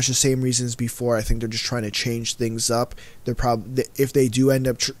 pretty much the same reasons before. I think they're just trying to change things up. They're probably, if they do end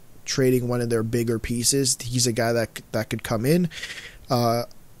up trading one of their bigger pieces, he's a guy that could come in.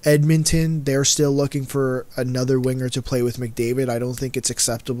 Edmonton, they're still looking for another winger to play with McDavid. I don't think it's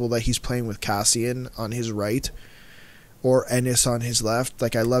acceptable that he's playing with Cassian on his right or Ennis on his left.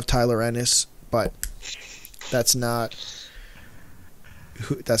 Like, I love Tyler Ennis, but that's not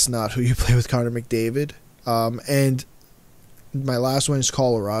who you play with Connor McDavid. And my last one is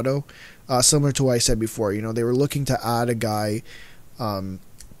Colorado. Similar to what I said before, they were looking to add a guy to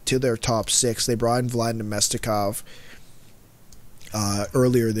their top 6. They brought in Vlad Nemestikov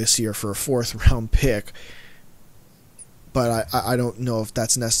earlier this year for a 4th round pick. But I don't know if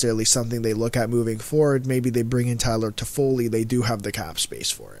that's necessarily something they look at moving forward. Maybe they bring in Tyler Toffoli. They do have the cap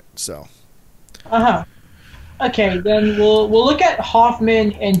space for it. So. Okay, then we'll look at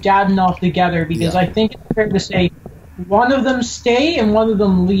Hoffman and Dadonov together because I think it's fair to say one of them stay and one of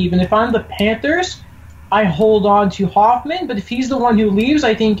them leave. And if I'm the Panthers, I hold on to Hoffman. But if he's the one who leaves,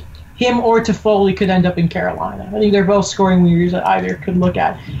 I think him or Toffoli could end up in Carolina. I think they're both scoring wingers that either could look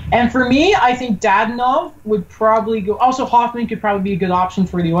at. And for me, I think Dadonov would probably go. Also, Hoffman could probably be a good option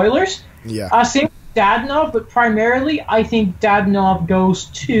for the Oilers. Yeah. Same with Dadonov, but primarily I think Dadonov goes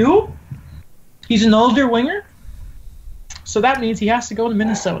to. He's an older winger. So that means he has to go to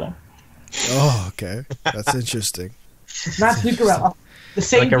Minnesota. Oh, okay. That's interesting. Not Zuccarello. The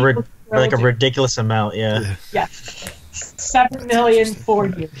same like a ridiculous amount, yeah. Yeah. $7 million 4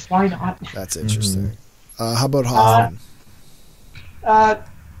 years. Why not? That's interesting. How about Hoffman?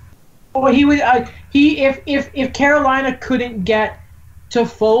 He would. If Carolina couldn't get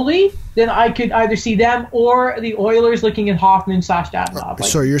Toffoli, then I could either see them or the Oilers looking at Hoffman / Dadonov.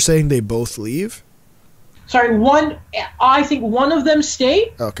 So you're saying they both leave? Sorry, I think one of them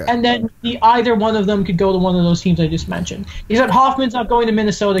stay, okay, and then either one of them could go to one of those teams I just mentioned. He said Hoffman's not going to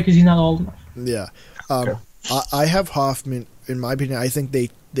Minnesota because he's not old enough. Yeah. I have Hoffman, in my opinion. I think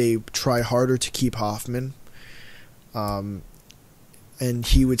they try harder to keep Hoffman. And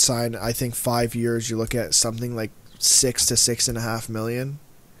he would sign, I think, 5 years. You look at something like $6 to $6.5 million.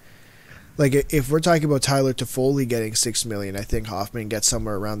 Like, if we're talking about Tyler Toffoli getting $6 million, I think Hoffman gets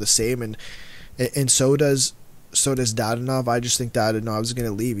somewhere around the same, and so does Dadonov. I just think Dadonov is going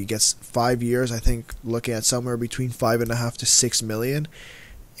to leave. He gets 5 years. I think looking at somewhere between $5.5 to $6 million.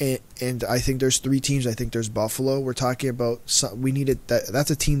 And I think there's 3 teams. I think there's Buffalo. We're talking about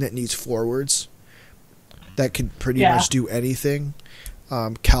that's a team that needs forwards that can pretty much do anything.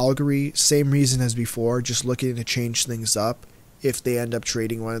 Calgary, same reason as before, just looking to change things up. If they end up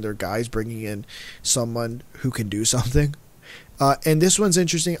trading one of their guys, bringing in someone who can do something. And this one's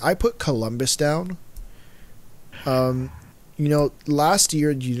interesting. I put Columbus down. Last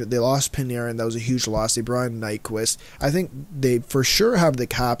year they lost Panarin. That was a huge loss. They brought in Nyquist. I think they for sure have the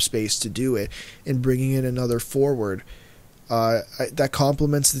cap space to do it. And bringing in another forward that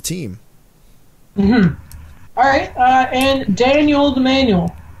complements the team. Mm-hmm. All right. And Daniel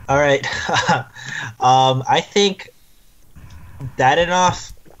DeManuel. All right. I think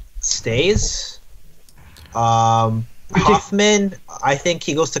Dadonov stays. Hoffman, I think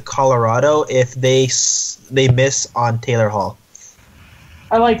he goes to Colorado if they miss on Taylor Hall.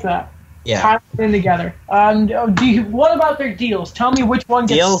 I like that. Yeah. Tie them in together. What about their deals? Tell me which one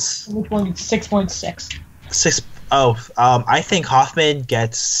gets Deals? Which one gets 6.6? I think Hoffman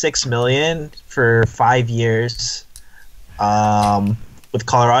gets $6 million for 5 years. With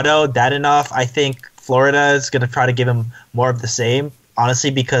Colorado, Dadonov, I think Florida is going to try to give him more of the same.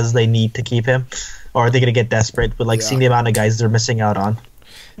 Honestly, because they need to keep him, or they're going to get desperate with seeing the amount of guys they're missing out on.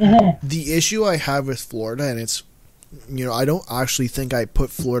 Mm-hmm. The issue I have with Florida, and it's, I don't actually think I put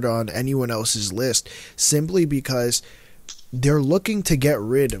Florida on anyone else's list, simply because they're looking to get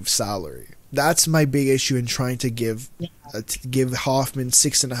rid of salary. That's my big issue in trying to give Hoffman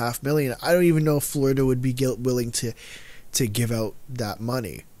 $6.5 million. I don't even know if Florida would be willing to give out that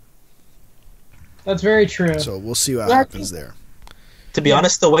money. That's very true. So we'll see what happens there. To be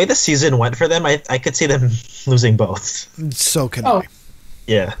honest, the way the season went for them, I could see them losing both. So can I.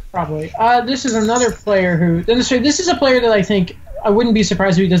 Yeah. Probably. This is another player who... This is a player that I think... I wouldn't be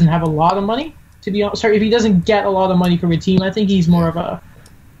surprised if he doesn't have a lot of money. To be honest, if he doesn't get a lot of money from a team, I think he's more of a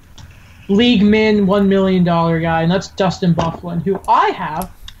league min $1 million guy, and that's Dustin Byfuglien, who I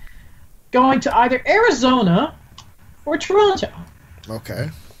have going to either Arizona or Toronto. Okay.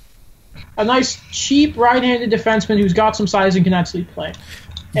 A nice, cheap, right-handed defenseman who's got some size and can actually play.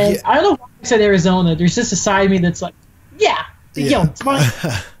 And I don't know why I said Arizona. There's just a side of me that's like, yo, it's fine.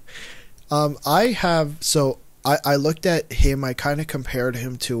 I looked at him. I kind of compared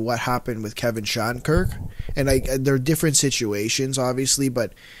him to what happened with Kevin Shattenkirk, and they're different situations, obviously,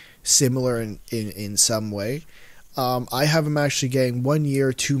 but similar in some way. I have him actually getting 1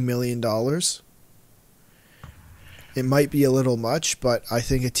 year, $2 million. It might be a little much, but I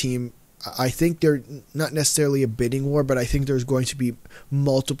think I think they're not necessarily a bidding war, but I think there's going to be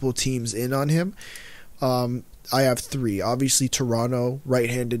multiple teams in on him. I have 3. Obviously, Toronto,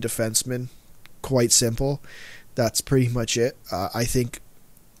 right-handed defenseman. Quite simple. That's pretty much it. I think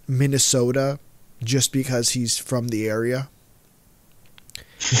Minnesota, just because he's from the area.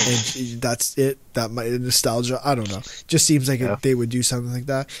 And that's it. That might nostalgia. I don't know. Just seems like they would do something like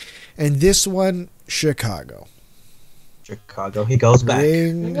that. And this one, Chicago. He goes back.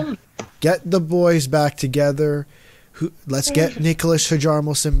 Get the boys back together. Let's get Nicholas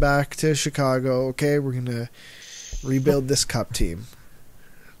Hjalmarsson back to Chicago. Okay, we're gonna rebuild this cup team.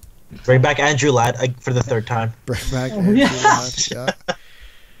 Bring back Andrew Ladd for the 3rd time. Bring back Andrew Ladd. Yeah.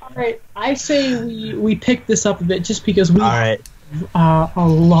 All right, I say we pick this up a bit just because we have a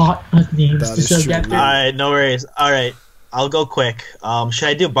lot of names That to is still true. get through. All right, no worries. All right, I'll go quick. Should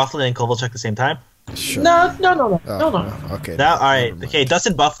I do Byfuglien and Kovalchuk at the same time? Sure. No. Okay. All right. Okay,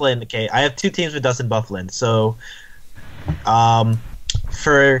 Dustin Byfuglien. Okay, I have 2 teams with Dustin Byfuglien. So,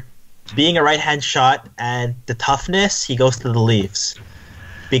 for being a right-hand shot and the toughness, he goes to the Leafs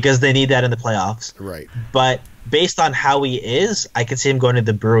because they need that in the playoffs. Right. But based on how he is, I could see him going to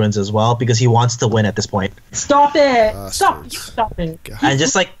the Bruins as well because he wants to win at this point. Stop it! Stop it! God. And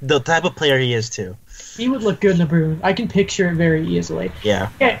just like the type of player he is too. He would look good in the Bruins. I can picture it very easily. Yeah.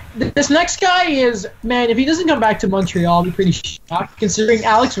 Okay, this next guy is, man, if he doesn't come back to Montreal, I'll be pretty shocked, considering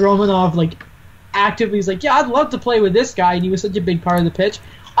Alex Romanov, actively is like, yeah, I'd love to play with this guy, and he was such a big part of the pitch.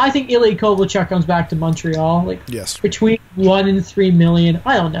 I think Ilya Kovalchuk comes back to Montreal, yes, between $1 and $3 million.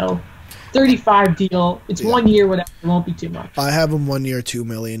 I don't know. 35 deal. It's 1 year, whatever. It won't be too much. I have him 1 year, $2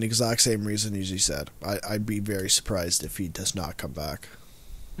 million. Exact same reason as you said. I'd be very surprised if he does not come back.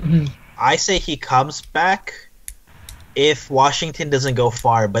 Mm-hmm. I say he comes back if Washington doesn't go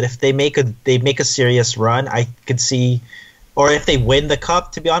far, but if they make a serious run, I could see, or if they win the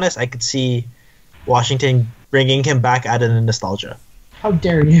cup, to be honest, I could see Washington bringing him back out of the nostalgia. How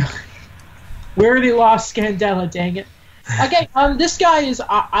dare you? We already lost Scandella, dang it. Okay, this guy is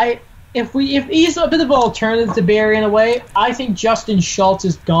if he's a bit of an alternative to Barrie in a way, I think Justin Schultz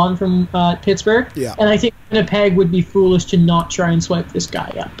is gone from Pittsburgh. Yeah. And I think Winnipeg would be foolish to not try and swipe this guy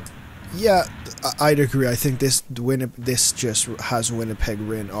up. Yeah, I'd agree. I think this just has Winnipeg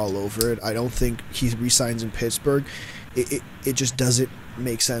written all over it. I don't think he resigns in Pittsburgh. It just doesn't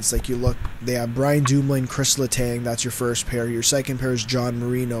make sense. Like, you look, they have Brian Dumoulin, Chris Letang. That's your first pair. Your second pair is John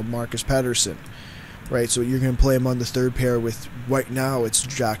Marino, Marcus Pettersson. Right, so you're going to play him on the 3rd pair with, right now, it's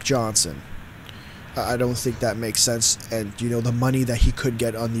Jack Johnson. I don't think that makes sense. And, the money that he could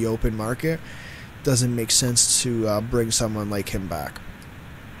get on the open market doesn't make sense to bring someone like him back.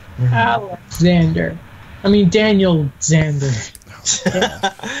 Daniel Xander.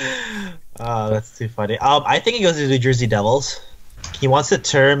 Oh, that's too funny. I think he goes to the New Jersey Devils. he wants the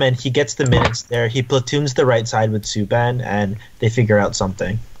term, and he gets the minutes there. He platoons the right side with Subban, and they figure out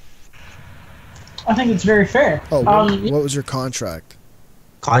something. I think it's very fair. Oh, what was your contract?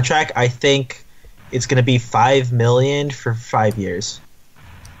 Contract, I think it's going to be $5 million for 5 years.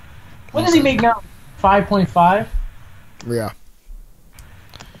 What does he make now? 5.5? Yeah.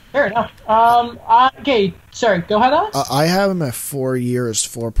 Fair enough. Okay, sorry, go ahead, Alex. I have him at 4 years,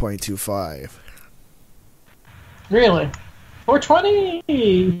 4.25. Really? 420?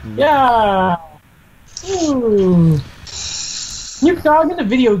 Yeah. Ooh. New dog in the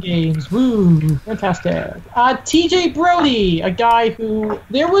video games. Woo. Fantastic. TJ Brody, a guy who...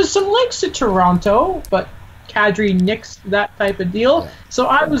 There was some links to Toronto, but Kadri nixed that type of deal. So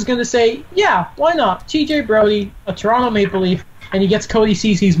I was going to say, yeah, why not? TJ Brody, a Toronto Maple Leaf, and he gets Cody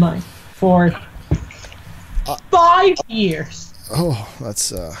Cece's money for 5 years. Oh,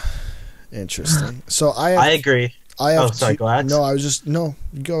 that's interesting. So I agree. Sorry, go ahead. No,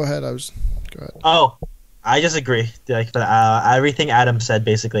 go ahead. Go ahead. Oh, I just agree. Like everything Adam said,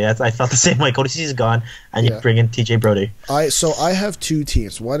 basically, I felt the same way. Cody Cece's gone, and you bring in TJ Brody. I have two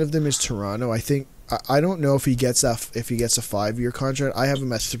teams. One of them is Toronto. I think I don't know if he gets a 5-year contract. I have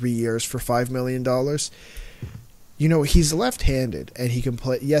him at 3 years for $5 million. You know, he's left-handed, and he can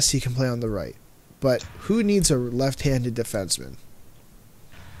play. Yes, he can play on the right, but who needs a left-handed defenseman?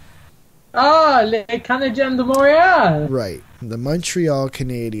 Le Canadiens de Montréal. Right. The Montreal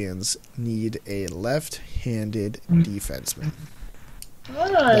Canadiens need a left-handed defenseman.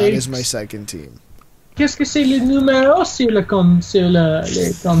 That is my second team. Qu'est-ce que c'est le numéro sur le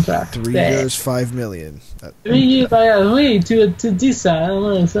contrat? 3 years, $5 million. Oui, tu dis ça.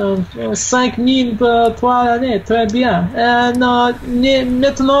 5 000 pour 3 années, très bien.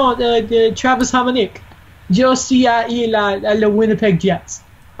 Maintenant, Travis Hamonic. J'ai aussi le Winnipeg Jets.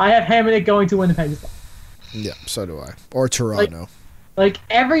 I have Hamonic going to Winnipeg as well. Yeah, so do I. Or Toronto. Like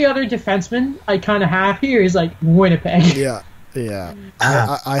every other defenseman I kind of have here is like Winnipeg. Yeah.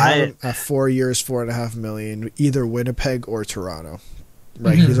 I have him at 4 years, $4.5 million, either Winnipeg or Toronto.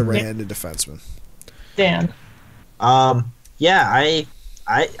 Right, he's a right-handed defenseman. Dan. Yeah, I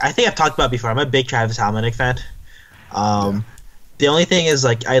think I've talked about it before. I'm a big Travis Hamonic fan. The only thing is,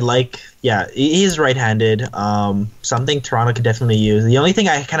 he's right-handed. Something Toronto could definitely use. The only thing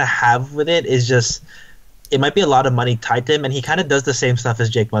I kind of have with it is just it might be a lot of money tied to him, and he kind of does the same stuff as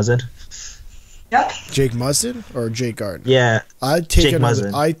Jake Muzzin. Yep. Jake Muzzin or Jake Gardner? Yeah, I'd take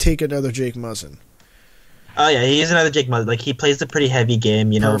another Jake Muzzin. Oh yeah, he is another Jake Muzzin. Like he plays a pretty heavy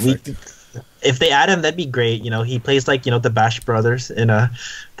game. You know, if they add him, that'd be great. You know, he plays like the Bash brothers in the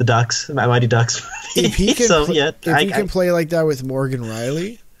Ducks, Mighty Ducks. If he can play like that with Morgan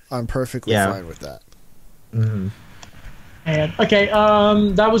Riley, I'm perfectly fine with that. Mm-hmm. And okay,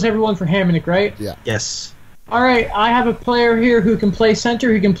 that was everyone for Hamonic, right? Yeah. Yes. All right, I have a player here who can play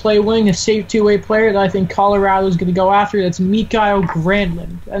center, who can play wing, a safe two-way player that I think Colorado is going to go after. That's Mikael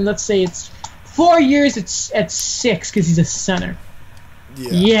Granlund, and let's say it's 4 years. It's at 6 because he's a center.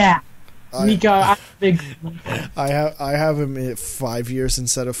 Yeah. Mikael, I have him at 5 years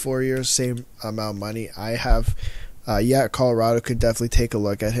instead of 4 years, same amount of money. I have, Colorado could definitely take a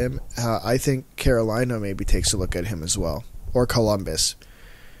look at him. I think Carolina maybe takes a look at him as well, or Columbus.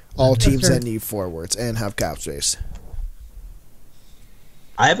 All teams that need forwards and have cap space.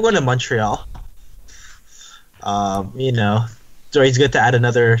 I have one in Montreal. So he's good to add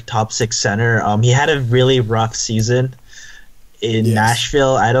another top 6 center. He had a really rough season in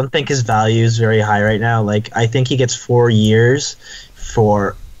Nashville. I don't think his value is very high right now. Like I think he gets 4 years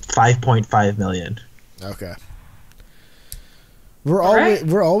for $5.5 million. Okay. We're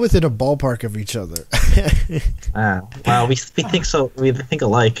all within a ballpark of each other. Wow, we think so. We think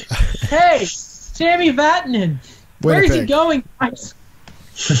alike. Hey, Sammy Vatanen. Where is he going, guys?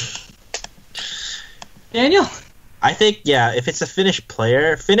 Daniel? I think, if it's a Finnish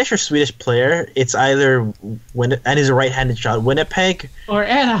or Swedish player, it's either and he's a right-handed shot, Winnipeg or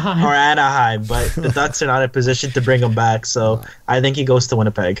Anaheim. But the Ducks are not in a position to bring him back, so I think he goes to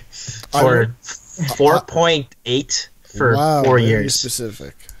Winnipeg for 4.8 for 4 years.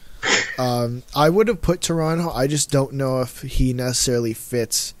 Specific. I would have put Toronto. I just don't know if he necessarily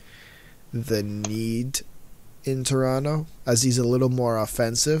fits the need in Toronto, as he's a little more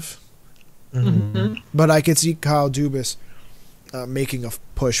offensive. Mm-hmm. But I could see Kyle Dubas making a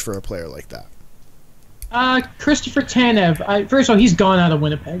push for a player like that. Christopher Tanev. First of all, he's gone out of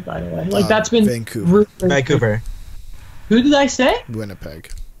Winnipeg, by the way. That's been Vancouver. Who did I say?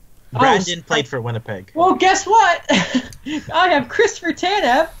 Winnipeg. Brandon played for Winnipeg. Well, guess what? I have Christopher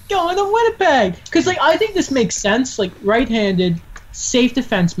Tanev going to Winnipeg. Because I think this makes sense. Right-handed, safe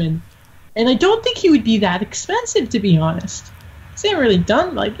defenseman. And I don't think he would be that expensive, to be honest. ain't really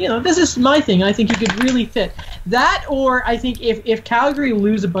done. Like, this is my thing. I think he could really fit that. Or I think if Calgary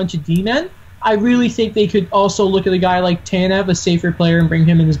lose a bunch of D-men, I really think they could also look at a guy like Tanev, a safer player, and bring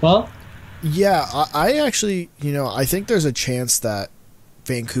him in as well. Yeah, I actually, I think there's a chance that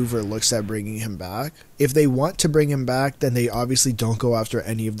Vancouver looks at bringing him back. If they want to bring him back, then they obviously don't go after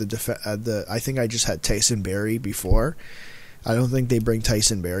any of the I think I just had Tyson Barrie before. I don't think they bring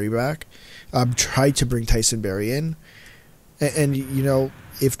Tyson Barrie back. Try to bring Tyson Barrie in. And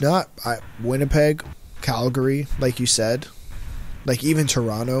if not, Winnipeg, Calgary, like you said, like even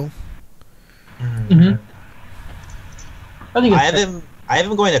Toronto. Mm-hmm. I have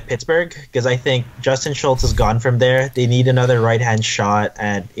him going to Pittsburgh because I think Justin Schultz is gone from there. They need another right-hand shot,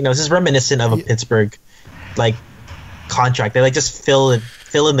 and this is reminiscent of a Pittsburgh contract. They just fill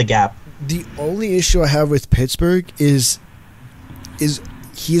in the gap. The only issue I have with Pittsburgh is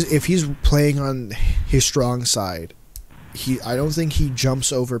if he's playing on his strong side, I don't think he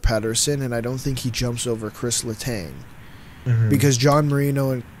jumps over Pettersson, and I don't think he jumps over Chris Letang, because John Marino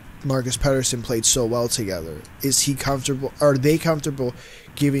and Marcus Pettersson played so well together. Is he comfortable? Are they comfortable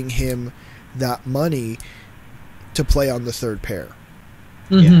giving him that money to play on the third pair?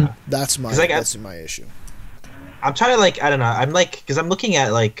 Yeah, that's my issue. I'm trying to I don't know. I'm because I'm looking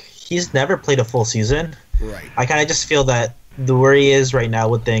at he's never played a full season. Right. I kind of just feel that the worry is right now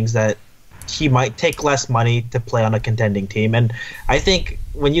with things that he might take less money to play on a contending team, and I think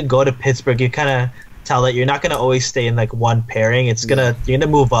when you go to Pittsburgh, you kind of tell that you're not going to always stay in one pairing. You're gonna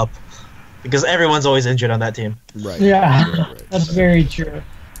move up because everyone's always injured on that team. Right. Yeah, right. That's very true.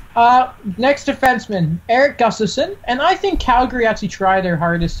 Next defenseman, Erik Gustafsson, and I think Calgary actually tried their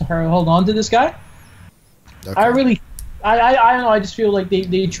hardest to hold on to this guy. Okay. I don't know. I just feel like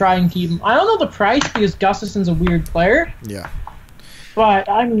they try and keep him. I don't know the price because Gustafsson's a weird player. Yeah. But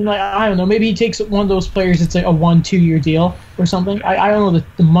I mean, I don't know. Maybe he takes one of those players. It's a 1-2 year deal or something. I don't know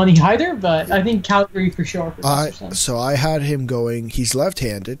the money either, but I think Calgary for sure. So I had him going. He's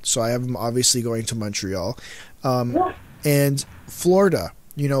left-handed, so I have him obviously going to Montreal, and Florida.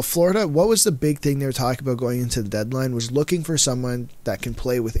 Florida. What was the big thing they were talking about going into the deadline? Was looking for someone that can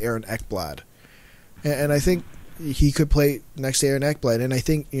play with Aaron Ekblad, and I think he could play next to Aaron Ekblad. And I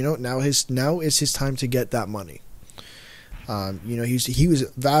think now is his time to get that money. He was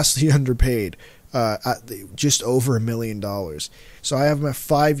vastly underpaid at just over $1 million. So I have him at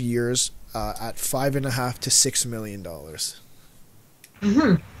 5 years at $5.5 to $6 million.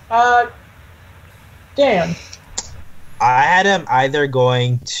 Dan. I had him either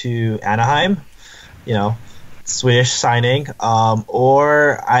going to Anaheim, Swedish signing,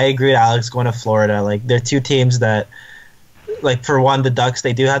 or I agree with Alex going to Florida. They're two teams that, for one, the Ducks,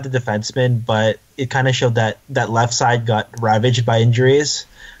 they do have the defenseman, but it kind of showed that left side got ravaged by injuries.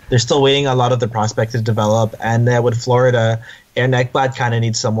 They're still waiting a lot of the prospects to develop, and with Florida, Aaron Ekblad kind of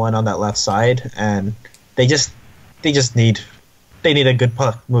needs someone on that left side, and they need a good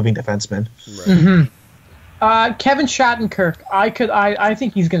puck moving defenseman. Right. Kevin Shattenkirk, I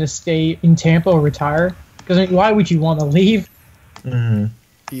think he's going to stay in Tampa or retire, because why would you want to leave?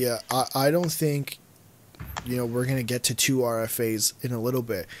 Yeah, I don't think we're going to get to 2 RFAs in a little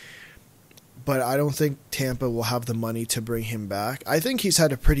bit. But I don't think Tampa will have the money to bring him back. I think he's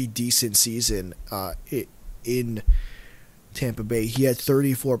had a pretty decent season in Tampa Bay. He had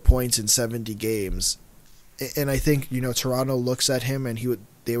 34 points in 70 games. And I think, Toronto looks at him, and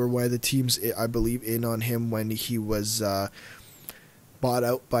they were one of the teams, I believe, in on him when he was bought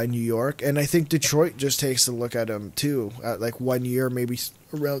out by New York. And I think Detroit just takes a look at him, too, at 1 year, maybe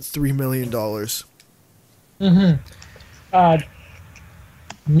around $3 million.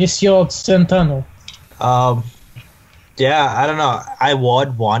 Monsieur Centeno. Yeah, I don't know. I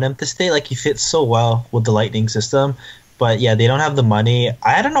would want him to stay. He fits so well with the Lightning system. But yeah, they don't have the money.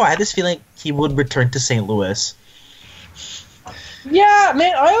 I don't know. I had this feeling he would return to St. Louis. Yeah,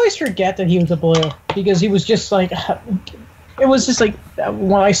 man, I always forget that he was a Blue because he was just it was just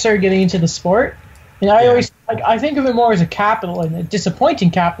when I started getting into the sport, and I always I think of it more as a capital and a disappointing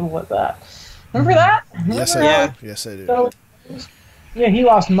capital at that. Remember that? Yes, I do. Yes, I do. So, yeah, he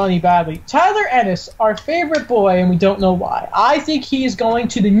lost money badly. Tyler Ennis, our favorite boy, and we don't know why. I think he is going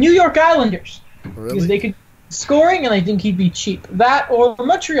to the New York Islanders. Really? Because they could scoring, and I think he'd be cheap. That or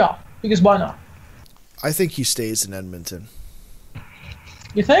Montreal, because why not? I think he stays in Edmonton.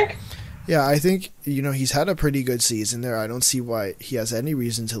 You think? Yeah, I think he's had a pretty good season there. I don't see why he has any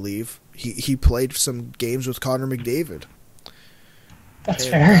reason to leave. He played some games with Connor McDavid. That's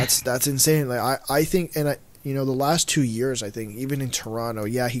fair. That's insane. I think, and the last 2 years, I think even in Toronto,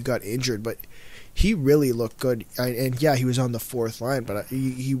 yeah, he got injured, but he really looked good. And yeah, he was on the fourth line, but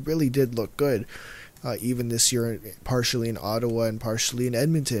he really did look good. even this year, partially in Ottawa and partially in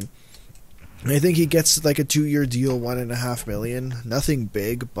Edmonton. I think he gets like a 2-year deal, $1.5 million. Nothing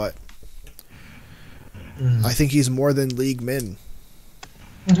big, but I think he's more than league min.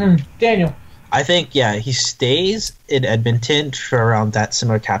 Daniel. I think, yeah, he stays in Edmonton for around that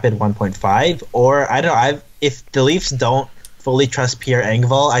similar cap at 1.5. Or, I don't know, if the Leafs don't fully trust Pierre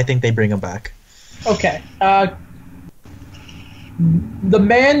Engvall, I think they bring him back. Okay. The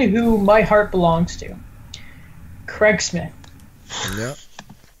man who my heart belongs to, Craig Smith. Yeah.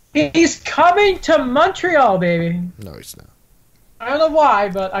 He's coming to Montreal, baby. No, he's not. I don't know why,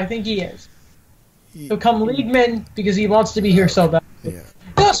 but I think he is. He'll come leagueman because he wants to be here so bad. Yeah.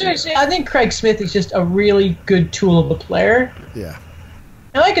 No, seriously, I think Craig Smith is just a really good tool of a player. Yeah.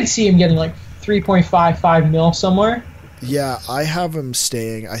 And I could see him getting like 3.55 mil somewhere. Yeah, I have him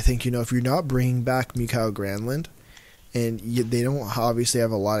staying. I think, if you're not bringing back Mikael Granlund, and they don't obviously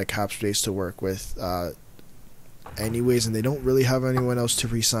have a lot of cap space to work with anyways, and they don't really have anyone else to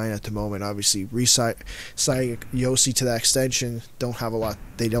re-sign at the moment. Obviously, signing Yossi to that extension,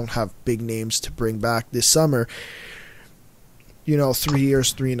 they don't have big names to bring back this summer. 3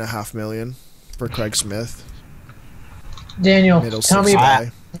 years, $3.5 million for Craig Smith. Daniel, tell me about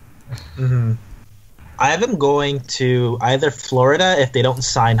it. I have him going to either Florida if they don't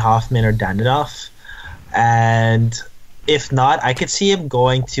sign Hoffman or Danilov, and if not, I could see him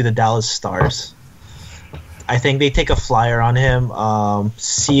going to the Dallas Stars. I think they take a flyer on him,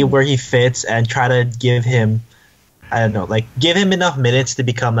 see where he fits, and try to give him, give him enough minutes to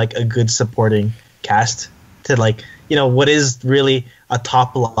become like a good supporting cast to what is really a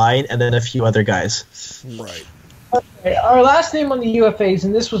top line, and then a few other guys. Right. Okay, our last name on the UFAs,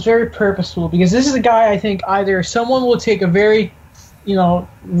 and this was very purposeful because this is a guy I think either someone will take a very,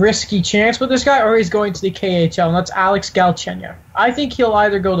 risky chance with this guy, or he's going to the KHL, and that's Alex Galchenyuk. I think he'll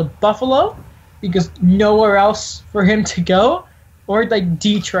either go to Buffalo because nowhere else for him to go, or like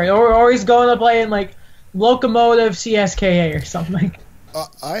Detroit, or he's going to play in like Locomotive CSKA or something.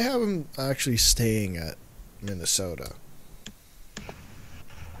 I have him actually staying at Minnesota.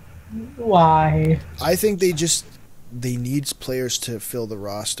 Why? I think they need players to fill the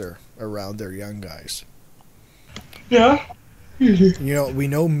roster around their young guys. Yeah. We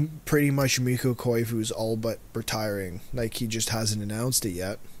know pretty much Mikko Koivu's all but retiring. Like, he just hasn't announced it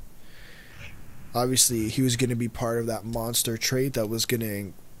yet. Obviously, he was going to be part of that monster trade that was going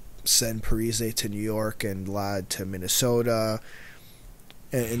to send Parise to New York and Ladd to Minnesota,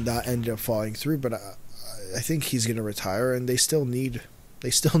 and that ended up falling through. But I think he's going to retire, and they still need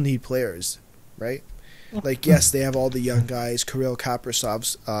players, right? Like, yes, they have all the young guys. Kirill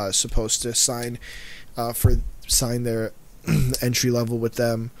Kaprizov's supposed to sign their entry level with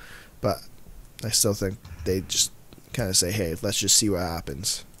them, but I still think they just kind of say, hey, let's just see what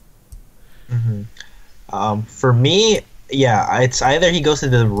happens. For me, yeah, it's either he goes to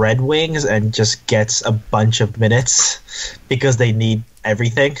the Red Wings and just gets a bunch of minutes because they need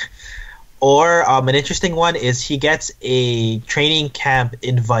everything, or an interesting one is he gets a training camp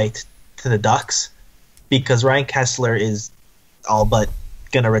invite to the Ducks because Ryan Kessler is all but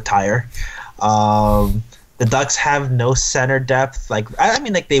gonna retire. The Ducks have no center depth.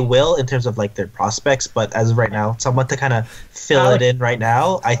 They will in terms of their prospects, but as of right now, someone to kind of fill it in right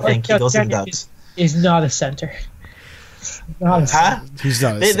now, I think he goes to the Ducks. Is not a center. He's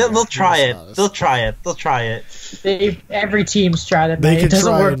not. They'll try it. They'll try it. Every team's tried it. They can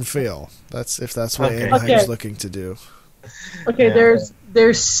try work. and fail. That's what Anaheim's looking to do. Okay, yeah.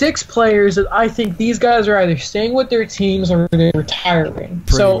 There's 6 players that I think these guys are either staying with their teams or they're retiring.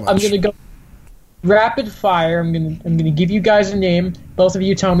 So I'm gonna go rapid fire. I'm gonna give you guys a name. Both of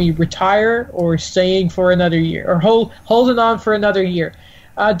you tell me retire or staying for another year, or holding on for another year.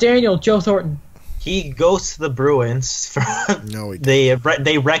 Daniel, Joe Thornton. He goes to the Bruins. No, they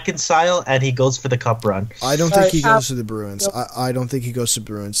reconcile, and he goes for the cup run. I don't think he goes to the Bruins. I don't think he goes to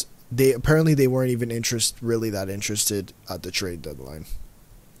Bruins. They weren't even really that interested at the trade deadline.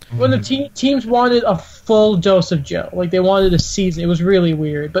 When the teams wanted a full dose of Joe, they wanted a season. It was really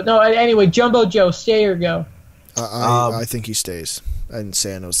weird. But no, anyway, Jumbo Joe, stay or go? I think he stays in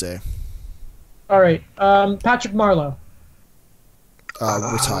San Jose. All right, Patrick Marleau.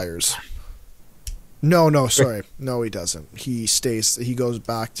 Retires. No, sorry. No, he doesn't. He stays. He goes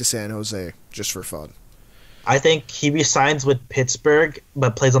back to San Jose just for fun. I think he resigns with Pittsburgh,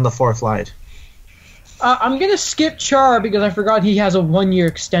 but plays on the 4th line. I'm going to skip Char because I forgot he has a 1-year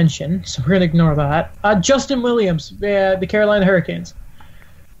extension, so we're going to ignore that. Justin Williams, the Carolina Hurricanes.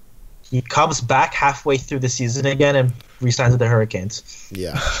 He comes back halfway through the season again and resigns with the Hurricanes.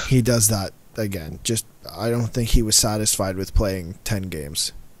 Yeah, he does that again. I don't think he was satisfied with playing 10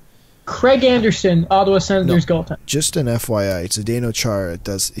 games. Craig Anderson, Ottawa Senators goaltender. Just an FYI, Zdeno Chara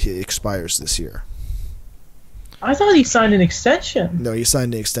he expires this year. I thought he signed an extension. No, he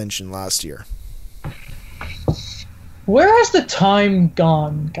signed an extension last year. Where has the time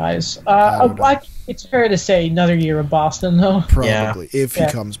gone, guys? It's fair to say another year of Boston, though. Probably, if he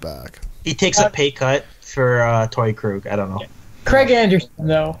comes back. He takes a pay cut for Torrey Krug. I don't know. Craig Anderson,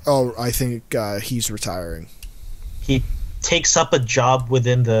 though. Oh, I think he's retiring. He takes up a job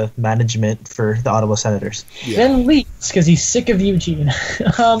within the management for the Ottawa Senators. Yeah. Then leaves because he's sick of Eugene.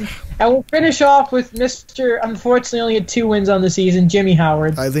 And we'll finish off with Mr. Unfortunately only had 2 wins on the season, Jimmy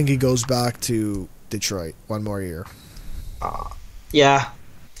Howard. I think he goes back to Detroit one more year. Yeah.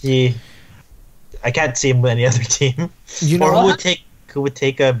 I can't see him with any other team. You know, who would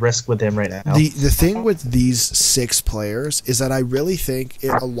take a risk with him right now? The thing with these 6 players is that I really think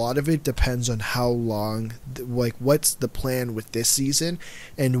a lot of it depends on how long, like what's the plan with this season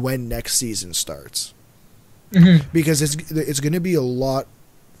and when next season starts. Mm-hmm. Because it's going to be a lot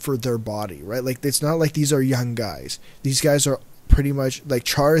for their body, right? Like it's not like these are young guys. These guys are pretty much like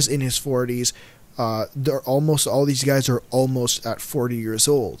Chara's in his 40s. They're almost all these guys are almost at 40 years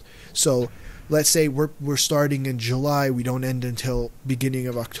old. So let's say we're starting in July, we don't end until beginning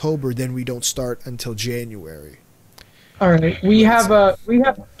of October, then we don't start until January. All right, we have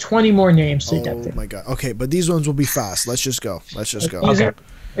 20 more names to get to. Oh my god. Okay, but these ones will be fast. Let's just go.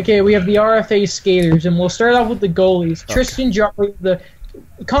 Okay, we have the RFA skaters, and we'll start off with the goalies. Okay. Tristan Jarry, the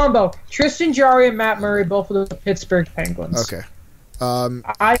combo. Tristan Jarry and Matt Murray, both of the Pittsburgh Penguins. Okay.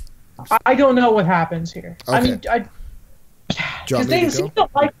 I don't know what happens here. Okay. I mean, because they seem to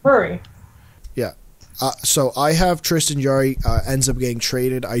like Murray. Yeah. So I have Tristan Jarry ends up getting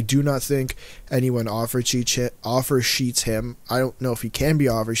traded. I do not think anyone offer sheets him. I don't know if he can be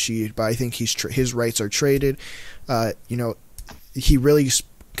offer sheeted, but I think his rights are traded. He really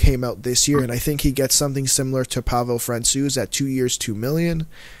came out this year, and I think he gets something similar to Pavel Francouz at 2 years, $2 million.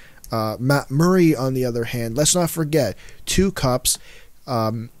 Matt Murray, on the other hand, let's not forget 2 cups.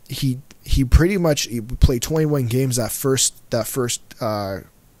 He pretty much played 21 games that first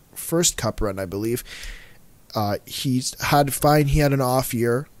cup run, I believe. He had an off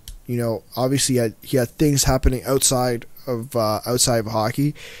year. Obviously he had things happening outside of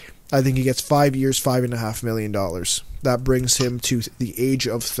hockey. I think he gets 5 years, $5.5 million. That brings him to the age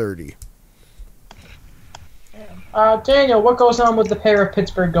of 30. Daniel, what goes on with the pair of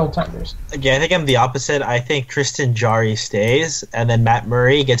Pittsburgh goaltenders? Yeah, I think I'm the opposite. I think Tristan Jarry stays, and then Matt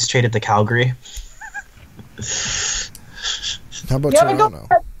Murray gets traded to Calgary. How about Toronto?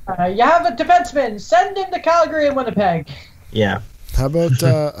 You have a defenseman. Send him to Calgary and Winnipeg. Yeah. How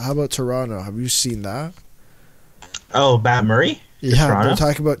about Toronto? Have you seen that? Oh, Matt Murray? Yeah, they're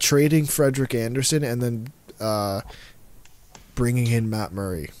talking about trading Frederik Andersen and then bringing in Matt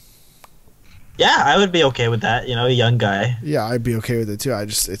Murray. Yeah, I would be okay with that. A young guy. Yeah, I'd be okay with it too.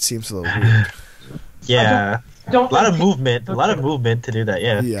 It seems a little weird. Yeah, a lot of movement to do that.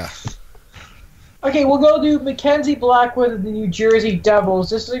 Yeah. Yeah. Okay, we'll go to Mackenzie Blackwood of the New Jersey Devils.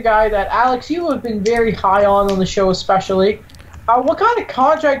 This is a guy that, Alex, you have been very high on the show especially. What kind of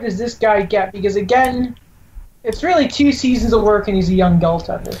contract does this guy get? Because, again, it's really 2 seasons of work and he's a young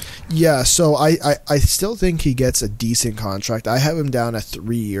goaltender. Yeah, so I still think he gets a decent contract. I have him down at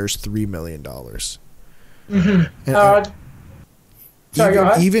 3 years, $3 million. Mm-hmm. Sorry, go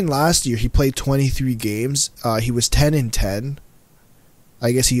ahead. Even last year, he played 23 games. He was 10-10.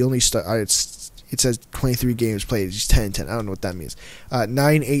 I guess he only started... It says 23 games played. He's 10-10. I don't know what that means.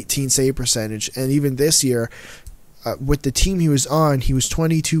 918 save percentage. And even this year, with the team he was on, he was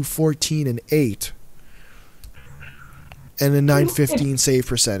 22-14-8. And a 915 save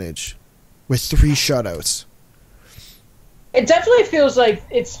percentage with 3 shutouts. It definitely feels like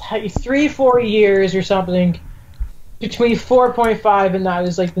it's 3-4 years or something between 4.5 and that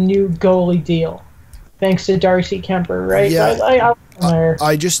is like the new goalie deal. Thanks to Darcy Kemper, right? Yeah.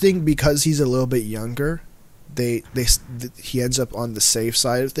 I just think because he's a little bit younger, he ends up on the safe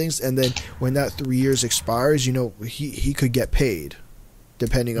side of things, and then when that 3 years expires, he could get paid,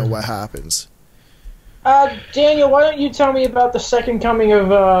 depending on what happens. Daniel, why don't you tell me about the second coming of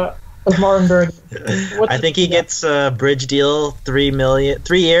Martin Bird? I think he gets a bridge deal, 3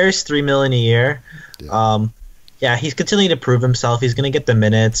 years, $3 million a year. Yeah. Yeah, he's continuing to prove himself. He's going to get the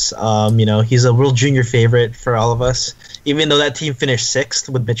minutes. He's a real junior favorite for all of us, even though that team finished 6th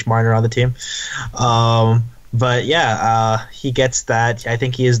with Mitch Marner on the team. But yeah, he gets that. I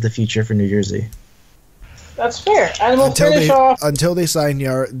think he is the future for New Jersey. That's fair. And we'll finish off until they sign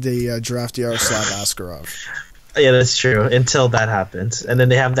the draft Yaroslav Askarov. Yeah, that's true. Until that happens, and then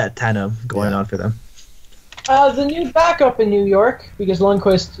they have that tandem going on for them. The new backup in New York, because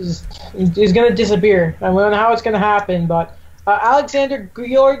Lundqvist is going to disappear. I don't know how it's going to happen, but Alexander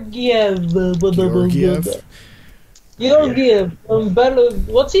Georgiev.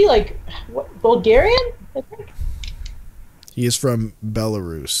 What's he like? Bulgarian? I think. He is from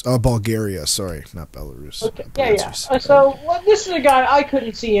Belarus. Bulgaria. Sorry, not Belarus. Okay. Yeah. So this is a guy I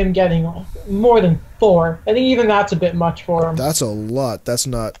couldn't see him getting more than 4. I think even that's a bit much for him. That's a lot. That's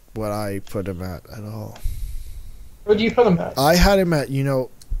not what I put him at all. What do you put him at? I had him at,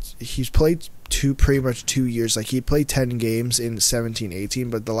 he's played pretty much 2 years. Like, he played 10 games in 17-18,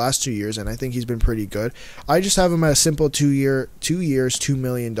 but the last 2 years, and I think he's been pretty good. I just have him at a simple 2 years, $2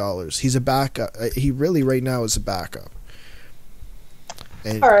 million. He's a backup. He really right now is a backup.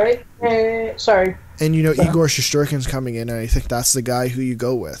 And, all right. Sorry. And Igor Shesterkin's coming in, and I think that's the guy who you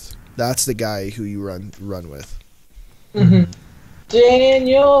go with. That's the guy who you run with. Mm-hmm.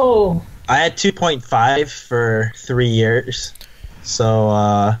 Daniel. I had 2.5 for 3 years, so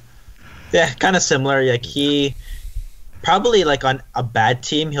yeah, kind of similar. Like, he probably, like, on a bad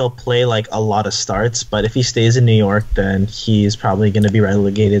team, he'll play like a lot of starts, but if he stays in New York, then he's probably going to be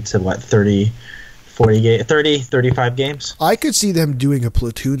relegated to 35 games. I could see them doing a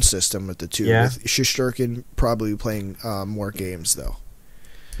platoon system with the two. Yeah. With Shesterkin probably playing more games, though.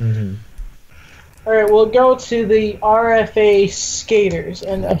 Mm-hmm. All right, we'll go to the RFA skaters.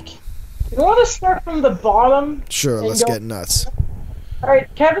 And you want to start from the bottom? Sure, let's get nuts. All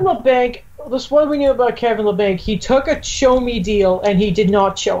right, Kevin Labanc. This is what we knew about Kevin Labanc. He took a show-me deal, and he did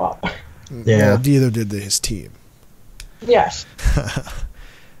not show up. Yeah. Well, neither did his team. Yes.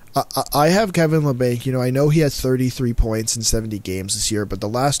 I have Kevin Labanc. I know he had 33 points in 70 games this year, but the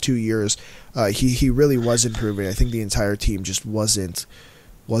last 2 years, he really was improving. I think the entire team just wasn't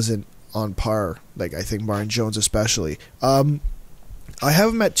on par. Like, I think Martin Jones especially. I have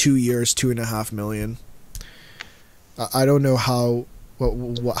him at 2 years, $2.5 million. I don't know how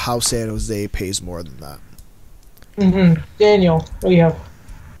San Jose pays more than that. Mm-hmm. Daniel, what do you have?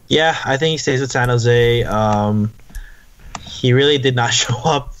 Yeah, I think he stays with San Jose. He really did not show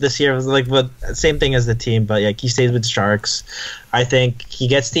up this year. It was but same thing as the team, but he stays with Sharks. I think he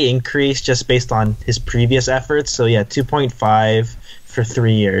gets the increase just based on his previous efforts. So 2.5 for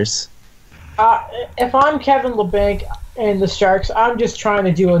 3 years. If I'm Kevin Labanc and the Sharks, I'm just trying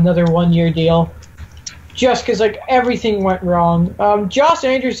to do another 1-year deal. Just because everything went wrong. Josh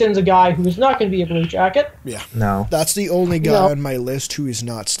Anderson's a guy who is not going to be a Blue Jacket. Yeah, no, that's the only guy on my list who is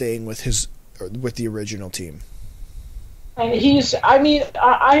not staying with the original team. And he's,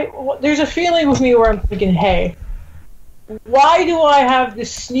 there's a feeling with me where I'm thinking, hey, why do I have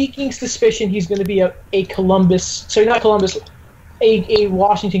this sneaking suspicion he's going to be a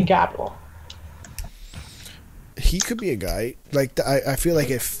Washington Capital? He could be a guy. I feel like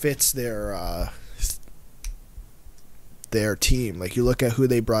it fits their team. Like, you look at who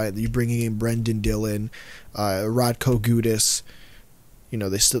they brought. You're bringing in Brendan Dillon, Radko Gudas.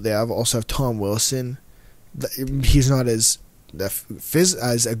 They also have Tom Wilson. He's not as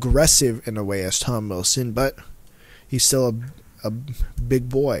aggressive in a way as Tom Wilson, but he's still a big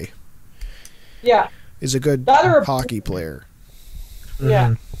boy. Yeah, he's a good hockey player.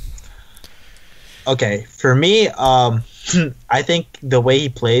 Yeah. Okay, for me, I think the way he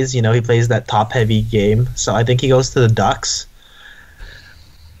plays, he plays that top-heavy game, so I think he goes to the Ducks.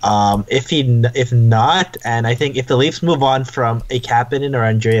 If not, and I think if the Leafs move on from a Kapanen or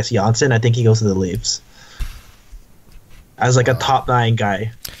Andreas Johnsson, I think he goes to the Leafs as a top 9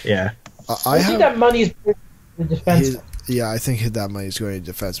 guy. Yeah, I think that money's the defenseman. I think that money's going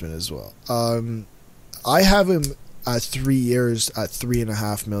to defenseman as well. I have him at 3 years at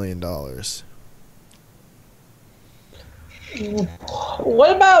 $3.5 million.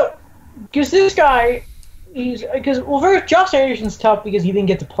 What about, because this guy, Josh Anderson's tough because he didn't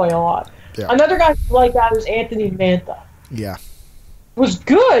get to play a lot. Yeah. Another guy like that is Anthony Mantha. Yeah, was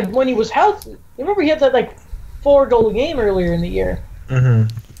good when he was healthy. Remember he had that 4-goal game earlier in the year. Mm-hmm.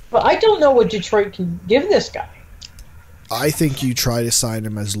 But I don't know what Detroit can give this guy. I think you try to sign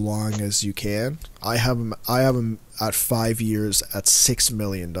him as long as you can. I have him at 5 years at $6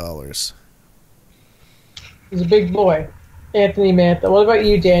 million. He's a big boy, Anthony Mantha. What about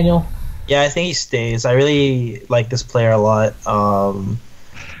you, Daniel? Yeah, I think he stays. I really like this player a lot.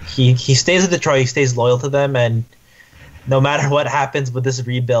 He stays with Detroit. He stays loyal to them, and no matter what happens with this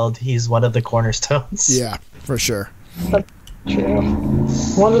rebuild, he's one of the cornerstones. Yeah, for sure. True.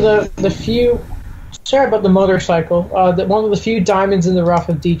 One of the few. Sorry about the motorcycle. One of the few diamonds in the rough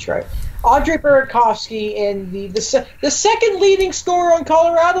of Detroit. Andre Burakovsky and the second leading scorer on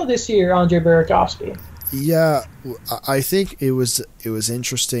Colorado this year. Andre Burakovsky. Yeah, I think it was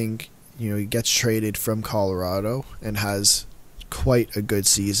interesting. he gets traded from Colorado and has quite a good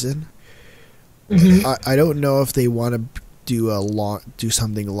season. Mm-hmm. I don't know if they want to do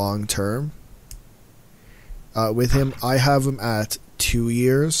something long term. With him, I have him at 2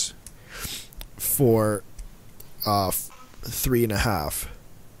 years for 3.5.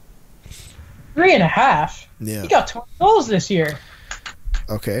 3.5. Yeah. He got 20 goals this year.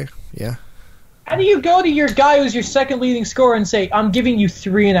 Okay. Yeah. How do you go to your guy who's your second leading scorer and say, "I'm giving you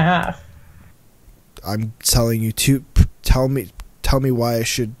 3.5"? I'm telling you to tell me why I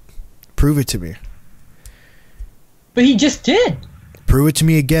should prove it to me. But he just did. Prove it to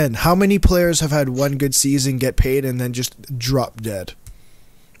me again. How many players have had one good season, get paid, and then just drop dead?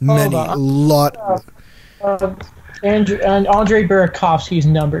 Many. A lot. And Andre Burakovsky's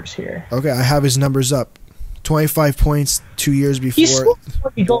numbers here. Okay, I have his numbers up. 25 points 2 years before. He scored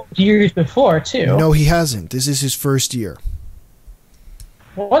 20 goals years before, too. No, he hasn't. This is his first year.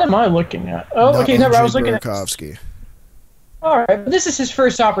 What am I looking at? Oh, Not okay, never. I was Andre looking at. Burakovsky. All right, but this is his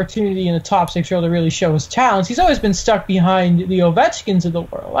first opportunity in the top 6 role to really show his talents. He's always been stuck behind the Ovechkins of the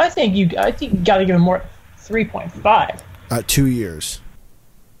world. I think you got to give him more 3.5. 2 years.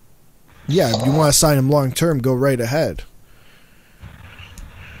 Yeah, if you want to sign him long term, go right ahead.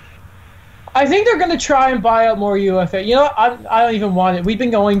 I think they're going to try and buy out more UFA. You know what? I don't even want it. We've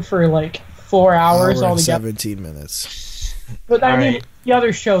been going for like 4 hours Hour and altogether. 17 minutes. But I mean, right. the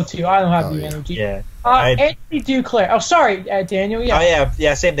other show too. I don't have Oh, the yeah. energy. Yeah. Anthony Duclair. Oh, sorry, Daniel. Yeah. Oh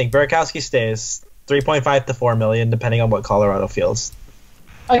yeah, same thing. Burakovsky stays 3.5 to 4 million, depending on what Colorado feels.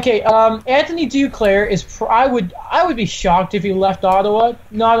 Okay. Anthony Duclair is. I would be shocked if he left Ottawa.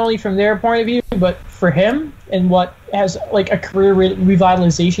 Not only from their point of view, but for him and what has like a career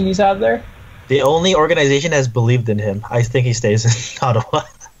revitalization he's had there. The only organization has believed in him. I think he stays in Ottawa.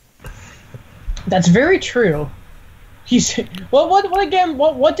 That's very true. He's what again?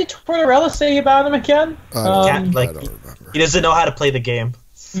 What did Tortorella say about him again? Can't, I like, don't remember. he doesn't know how to play the game.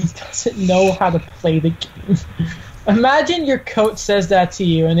 He doesn't know how to play the game. Imagine your coach says that to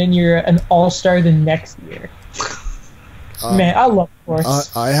you, and then you're an all-star the next year. Man, I love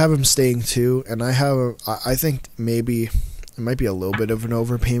sports. I have him staying too, and I think maybe it might be a little bit of an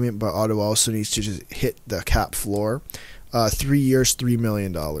overpayment, but Ottawa also needs to just hit the cap floor. 3 years, $3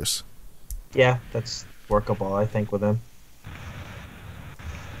 million. Yeah, that's workable, I think, with him.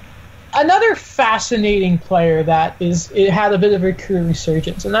 Another fascinating player it had a bit of a career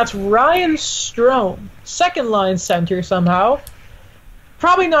resurgence, and that's Ryan Strome, second-line center somehow.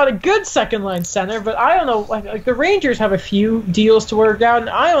 Probably not a good second-line center, but I don't know. Like the Rangers have a few deals to work out, and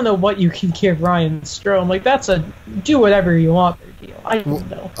I don't know what you can give Ryan Strome. Like that's a do whatever you want deal. I don't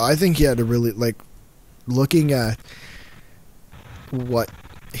know. I think he had a really looking at what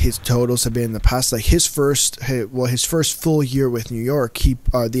his totals have been in the past. Like his first full year with New York,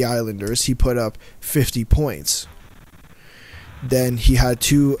 the Islanders, he put up 50 points. Then he had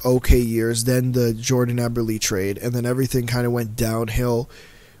 2 okay years, then the Jordan Eberle trade, and then everything kind of went downhill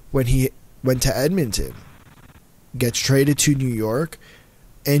when he went to Edmonton. Gets traded to New York,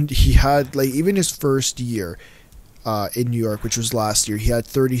 and he had even his first year in New York, which was last year, he had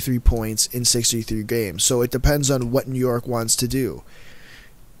 33 points in 63 games. So it depends on what New York wants to do.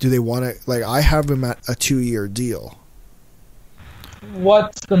 Do they want to I have him at a 2-year deal.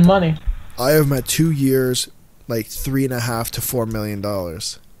 What's the money? I have him at 2 years, $3.5 to $4 million.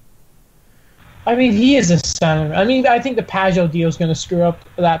 I mean, he is a center. I mean, I think the Pajot deal is going to screw up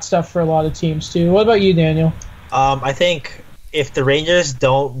that stuff for a lot of teams too. What about you, Daniel? I think if the Rangers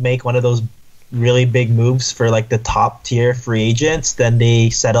don't make one of those really big moves for the top tier free agents, then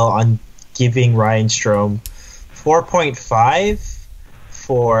they settle on giving Ryan Strome 4.5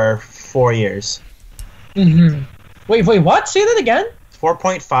 for 4 years. Mm-hmm. Wait, what? Say that again?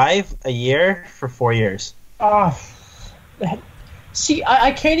 4.5 a year for 4 years. See,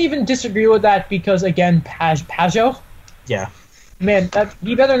 I can't even disagree with that because, again, Pajot? Yeah. Man,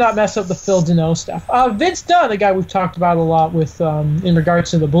 he better not mess up the Phil Deneau stuff. Vince Dunn, a guy we've talked about a lot with in regards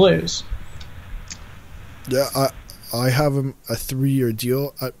to the Blues. Yeah, I have him a 3-year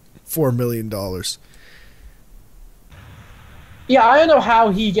deal at $4 million. Yeah, I don't know how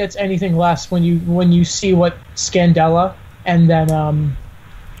he gets anything less when you see what Scandella and then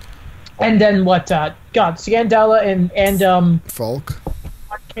what Scandella and Falk.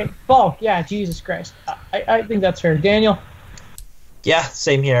 Falk, yeah, Jesus Christ. I think that's fair. Daniel? Yeah,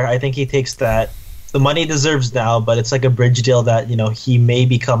 same here. I think he takes that. The money deserves now, but it's like a bridge deal that, he may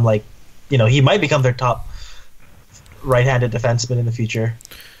become he might become their top right-handed defenseman in the future.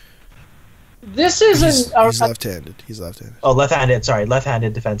 This isn't... He's left-handed. Oh, left-handed. Sorry,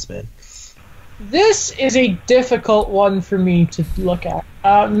 left-handed defenseman. This is a difficult one for me to look at.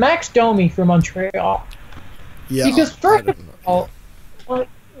 Max Domi for Montreal. Yeah, because first of all,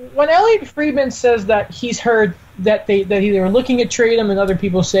 when Elliot Friedman says that he's heard that they were looking at trade him, and other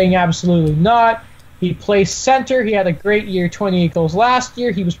people saying absolutely not. He plays center. He had a great year, 28 goals last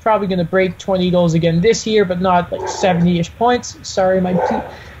year. He was probably going to break 20 goals again this year, but not like 70-ish points. Sorry, my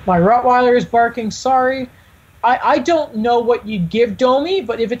Rottweiler is barking. Sorry. I don't know what you'd give Domi,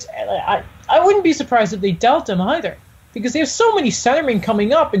 but if it's I wouldn't be surprised if they dealt him either, because they have so many centermen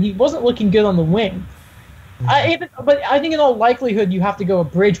coming up, and he wasn't looking good on the wing. But I think in all likelihood you have to go a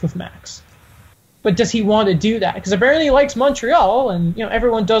bridge with Max. But does he want to do that? Because apparently he likes Montreal, and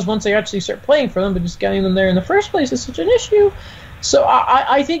everyone does once they actually start playing for them, but just getting them there in the first place is such an issue. So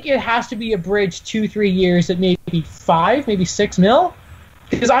I think it has to be a bridge 2-3 years at maybe 5, maybe 6 mil.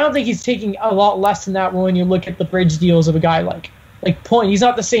 Because I don't think he's taking a lot less than that when you look at the bridge deals of a guy like Point. He's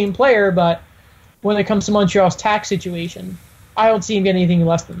not the same player, but when it comes to Montreal's tax situation, I don't see him getting anything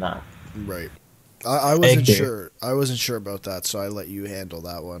less than that. Right. I wasn't sure. I wasn't sure about that, so I let you handle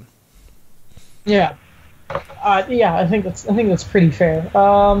that one. Yeah. Yeah, I think that's pretty fair.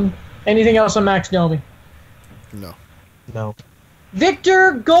 Anything else on Max Domi? No.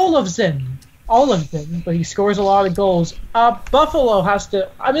 Victor Olofsson, but he scores a lot of goals. Buffalo has to.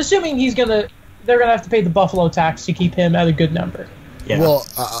 I'm assuming they're gonna have to pay the Buffalo tax to keep him at a good number. Yeah. Well,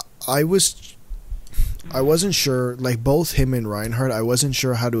 I wasn't sure. Like both him and Reinhardt, I wasn't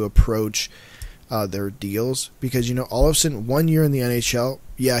sure how to approach their deals, because Olofsson, 1 year in the NHL,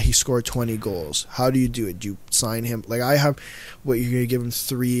 yeah, he scored 20 goals. How do you do it? Do you sign him? Like I have, you're gonna give him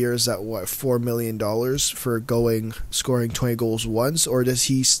 3 years at $4 million for scoring 20 goals once, or do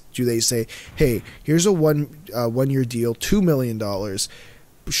they say, hey, here's a 1 year deal, $2 million.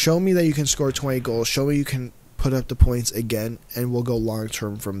 Show me that you can score 20 goals. Show me you can put up the points again, and we'll go long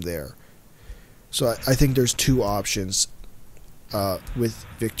term from there. So I think there's two options with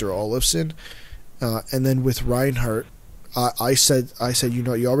Victor Olofsson. And then with Reinhardt, I said,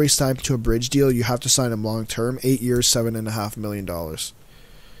 you already signed to a bridge deal. You have to sign him long term, 8 years, $7.5 million.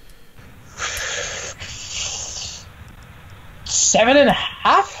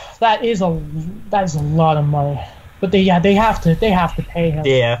 7.5? That is a lot of money. But they have to pay him.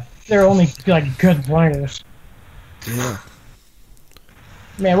 Yeah. They're only good runners. Yeah.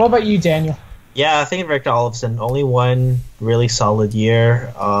 Man, what about you, Daniel? Yeah, I think Victor Olofsson, only one really solid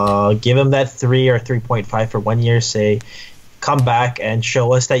year. Give him that 3 or 3.5 for 1 year. Say, come back and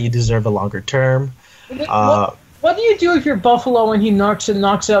show us that you deserve a longer term. What do you do if you're Buffalo when he knocks it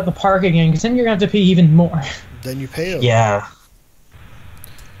out the park again? Because then you're going to have to pay even more. Then you pay him. Yeah.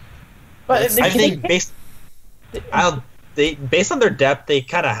 But I think based on their depth, they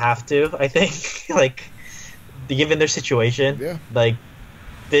kind of have to. I think, given their situation, yeah.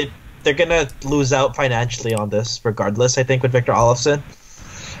 They're gonna lose out financially on this, regardless. I think with Victor Olofsson,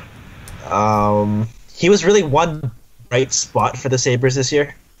 he was really one bright spot for the Sabres this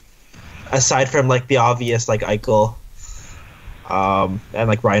year, aside from the obvious Eichel,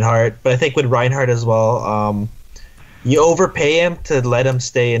 and Reinhardt. But I think with Reinhardt as well, you overpay him to let him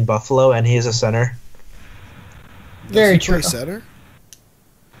stay in Buffalo, and he is a center. Very Does he play true. Center?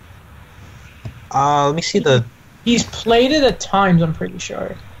 Let me see the. He's played it at times, I'm pretty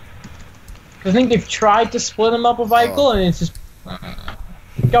sure. I think they've tried to split him up with Eichel, and it's just.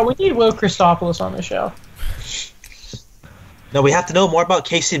 God, we need Will Christopoulos on the show. No, we have to know more about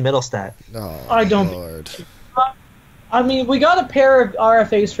Casey Middlestat. Oh, I don't. Lord. I mean, we got a pair of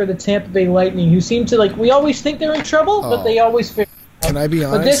RFAs for the Tampa Bay Lightning who seem to we always think they're in trouble, but they always figure it out. Can I be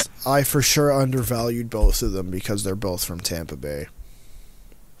But honest? I for sure undervalued both of them because they're both from Tampa Bay.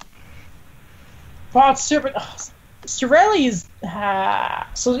 But Cirelli is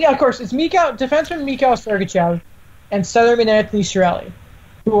so yeah. Of course, it's defenseman Mikhail Sergachev and centerman Anthony Cirelli,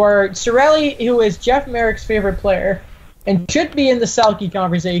 who is Jeff Merrick's favorite player, and should be in the Selke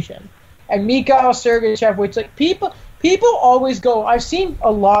conversation. And Mikhail Sergachev, which people always go. I've seen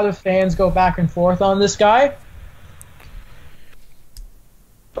a lot of fans go back and forth on this guy.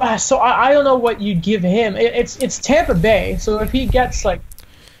 So I don't know what you'd give him. It's Tampa Bay, so if he gets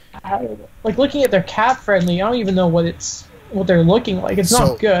looking at their cap friendly, I don't even know what they're looking like. It's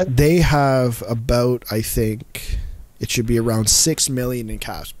not good. They have about, I think, it should be around $6 million in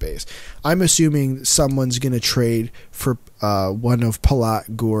cap space. I'm assuming someone's going to trade for one of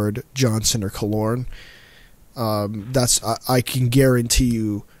Palat, Gourde, Johnson, or Killorn. I can guarantee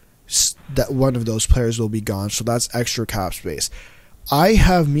you that one of those players will be gone. So that's extra cap space. I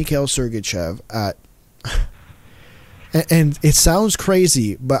have Mikhail Sergachev at. And it sounds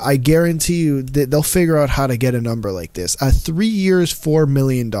crazy, but I guarantee you that they'll figure out how to get a number like this. At 3 years, $4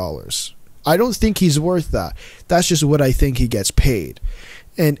 million. I don't think he's worth that. That's just what I think he gets paid.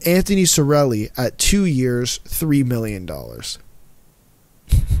 And Anthony Cirelli at 2 years, $3 million.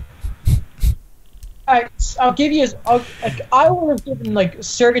 I'll give you. I would have given like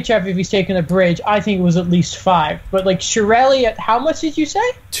Sergachev if he's taken a bridge. I think it was at least 5. But like Cirelli at how much did you say?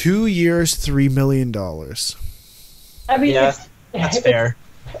 2 years, $3 million. I mean, Yeah, that's fair.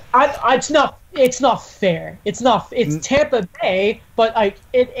 It's not. It's not fair. It's not. It's Tampa Bay, but like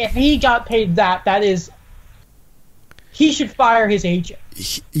if he got paid that is. He should fire his agent.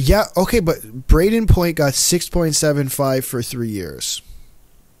 Yeah, okay, but Braden Point got 6.75 for 3 years.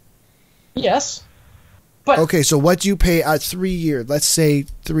 Yes. But okay, so what do you pay at 3 years? Let's say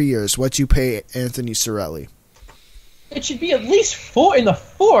 3 years. What do you pay Anthony Cirelli? It should be at least 4 in the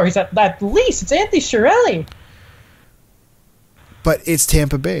 4s. At least it's Anthony Cirelli. But it's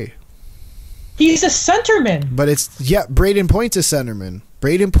Tampa Bay. He's a centerman. But Braden Point's a centerman.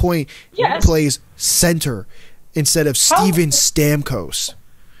 Braden Point plays center instead of Steven Stamkos.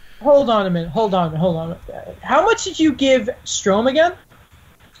 Hold on a minute. Hold on. How much did you give Strome again?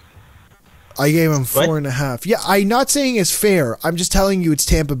 I gave him 4.5. Yeah, I'm not saying it's fair. I'm just telling you it's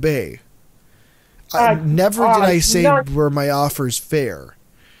Tampa Bay. Never did I say where my offer's fair.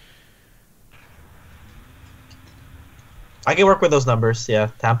 I can work with those numbers.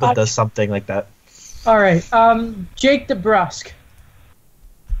 Yeah, Tampa does something like that. All right. Jake DeBrusk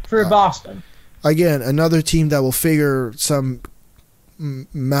for Boston. Again, another team that will figure some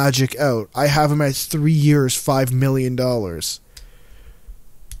magic out. I have him at 3 years, $5 million.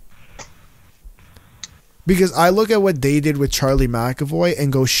 Because I look at what they did with Charlie McAvoy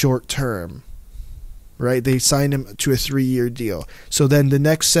and go short term. Right? They signed him to a 3-year deal. So then the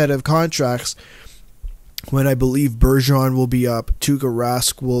next set of contracts, when I believe Bergeron will be up, Tuukka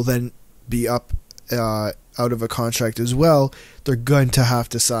Rask will then be up out of a contract as well, they're going to have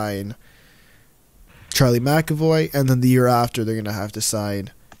to sign Charlie McAvoy, and then the year after they're going to have to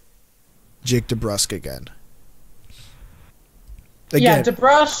sign Jake DeBrusk again. Yeah,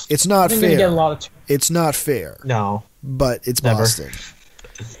 DeBrusk. It's not fair. Get a lot of it's not fair. No, but it's never. Boston.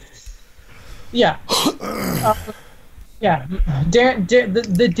 Yeah, yeah.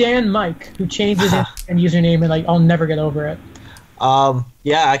 The Dan Mike who changes his username and I'll never get over it.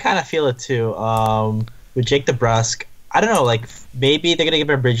 Yeah, I kind of feel it too. With Jake DeBrusk, I don't know. Like maybe they're gonna give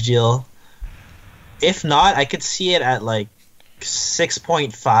him a bridge deal. If not, I could see it at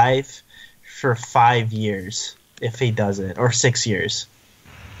 6.5 for 5 years if he does it, or 6 years.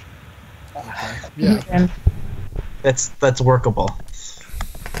 Yeah, and that's workable.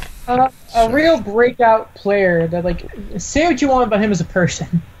 A real breakout player that say what you want about him as a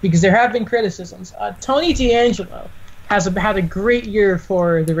person, because there have been criticisms. Tony DeAngelo had a great year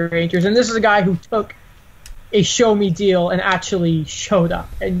for the Rangers, and this is a guy who took a show me deal and actually showed up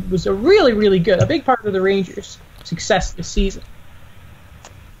and was a really good, a big part of the Rangers' success this season.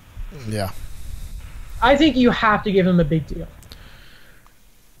 Yeah, I think you have to give him a big deal.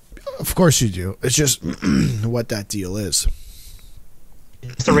 Of course you do. It's just what that deal is.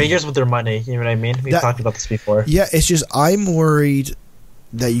 It's the Rangers with their money. You know what I mean? We've talked about this before. Yeah, it's just I'm worried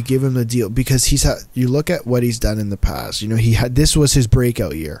that you give him the deal because you look at what he's done in the past. You know, this was his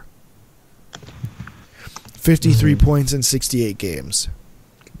breakout year. 53 points in 68 games.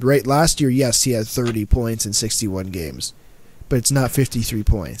 Right, last year, yes, he had 30 points in 61 games, but it's not 53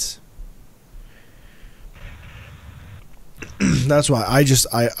 points. That's why I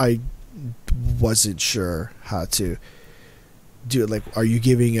wasn't sure how to do it. Are you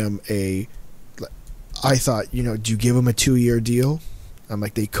giving him I thought, do you give him a 2-year deal? I'm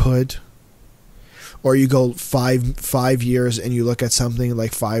like, they could. Or you go 5 years and you look at something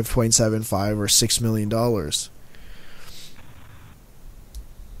like 5.75 or $6 million.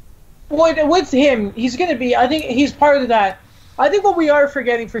 With him, he's going to be. I think he's part of that. I think what we are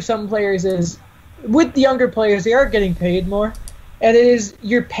forgetting for some players is, with the younger players, they are getting paid more, and it is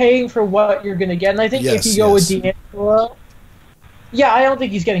you're paying for what you're going to get. And I think if you go with DeAngelo, yeah, I don't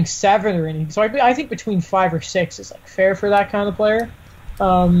think he's getting 7 or anything. So I think between 5 or 6 is fair for that kind of player.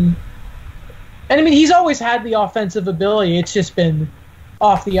 And I mean, he's always had the offensive ability. It's just been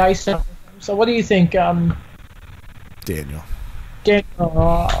off the ice. So what do you think, Daniel? I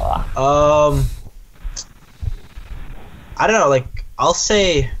don't know. I'll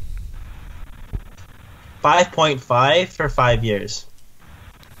say 5.5 for 5 years.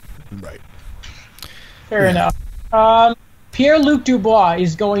 Right. Fair enough. Pierre-Luc Dubois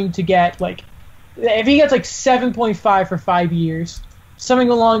is going to get if he gets 7.5 for 5 years, something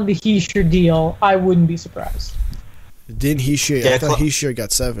along the Hischier deal, I wouldn't be surprised. Didn't Hischier? I thought Hischier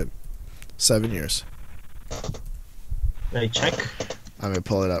got 7 years. Let me check. I'm gonna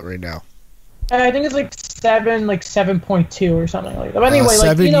pull it out right now. And I think it's like 7.2 or something like that. But anyway,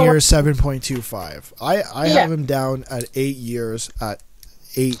 7 you know, years, 7.25. I have him down at 8 years at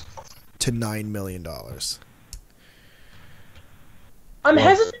 $8 to $9 million. I'm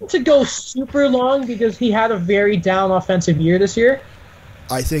hesitant to go super long because he had a very down offensive year this year.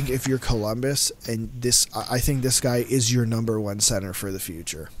 I think if you're Columbus and I think this guy is your number one center for the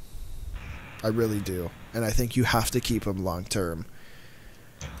future. I really do, and I think you have to keep him long term.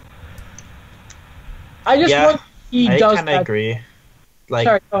 I just want he I does. I kind of agree. Like,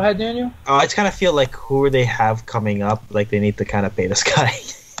 sorry, go ahead, Daniel. I just kind of feel like who they have coming up, like they need to kind of pay this guy.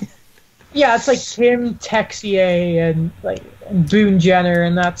 Yeah, it's like Tim Texier and Boone Jenner,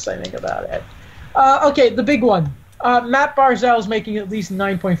 and that's I think about it. Okay, the big one. Matt Barzal is making at least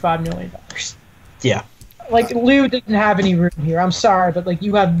 $9.5 million. Yeah. Lou didn't have any room here. I'm sorry, but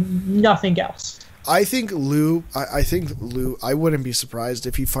you have nothing else. I think Lou. I wouldn't be surprised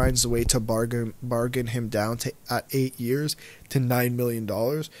if he finds a way to bargain him down at 8 years to $9 million.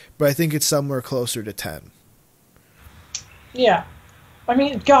 But I think it's somewhere closer to 10. Yeah, I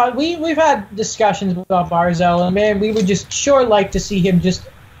mean, God, we've had discussions about Barzal, and man, we would just sure like to see him just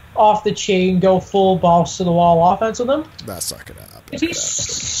off the chain, go full balls to the wall offense with him. That's not gonna happen. He's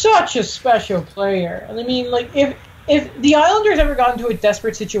such a special player, and I mean, if the Islanders ever got into a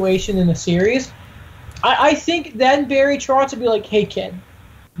desperate situation in the series, I think then Barry Trotz would be like, "Hey, kid,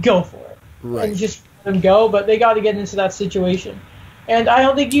 go for it," right, and just let him go. But they got to get into that situation, and I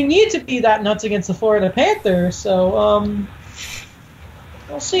don't think you need to be that nuts against the Florida Panthers. So,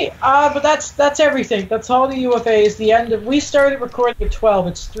 we'll see. But that's everything. That's all the UFAs. The end of. We started recording at 12.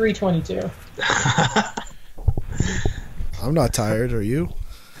 It's 3:22. I'm not tired. Are you?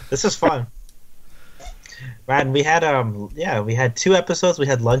 This is fun. Man, we had we had 2 episodes. We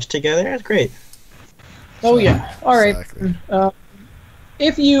had lunch together. It was great. Oh yeah. All right. Exactly.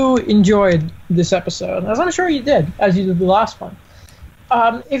 If you enjoyed this episode, as I'm sure you did, as you did the last one,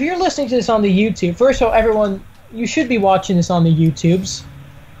 if you're listening to this on the YouTube, first of all, everyone, you should be watching this on the YouTubes.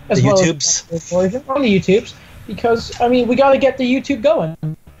 On the YouTubes, because I mean, we got to get the YouTube going.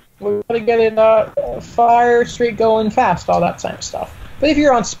 We got to get it fire straight going fast, all that kind of stuff. But if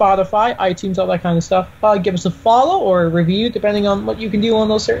you're on Spotify, iTunes, all that kind of stuff, give us a follow or a review, depending on what you can do on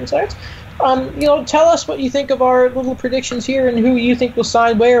those certain sites. Tell us what you think of our little predictions here and who you think will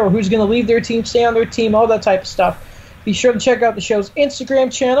sign where or who's going to leave their team, stay on their team, all that type of stuff. Be sure to check out the show's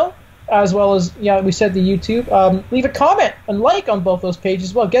Instagram channel, as well as, we said the YouTube. Leave a comment and like on both those pages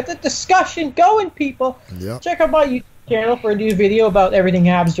as well. Get the discussion going, people. Yep. Check out my YouTube channel for a new video about everything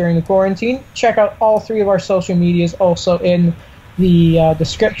Habs during the quarantine. Check out all 3 of our social medias also in the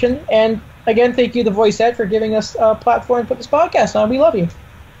description. And again, thank you to Voice Ed for giving us a platform to put this podcast on. We love you.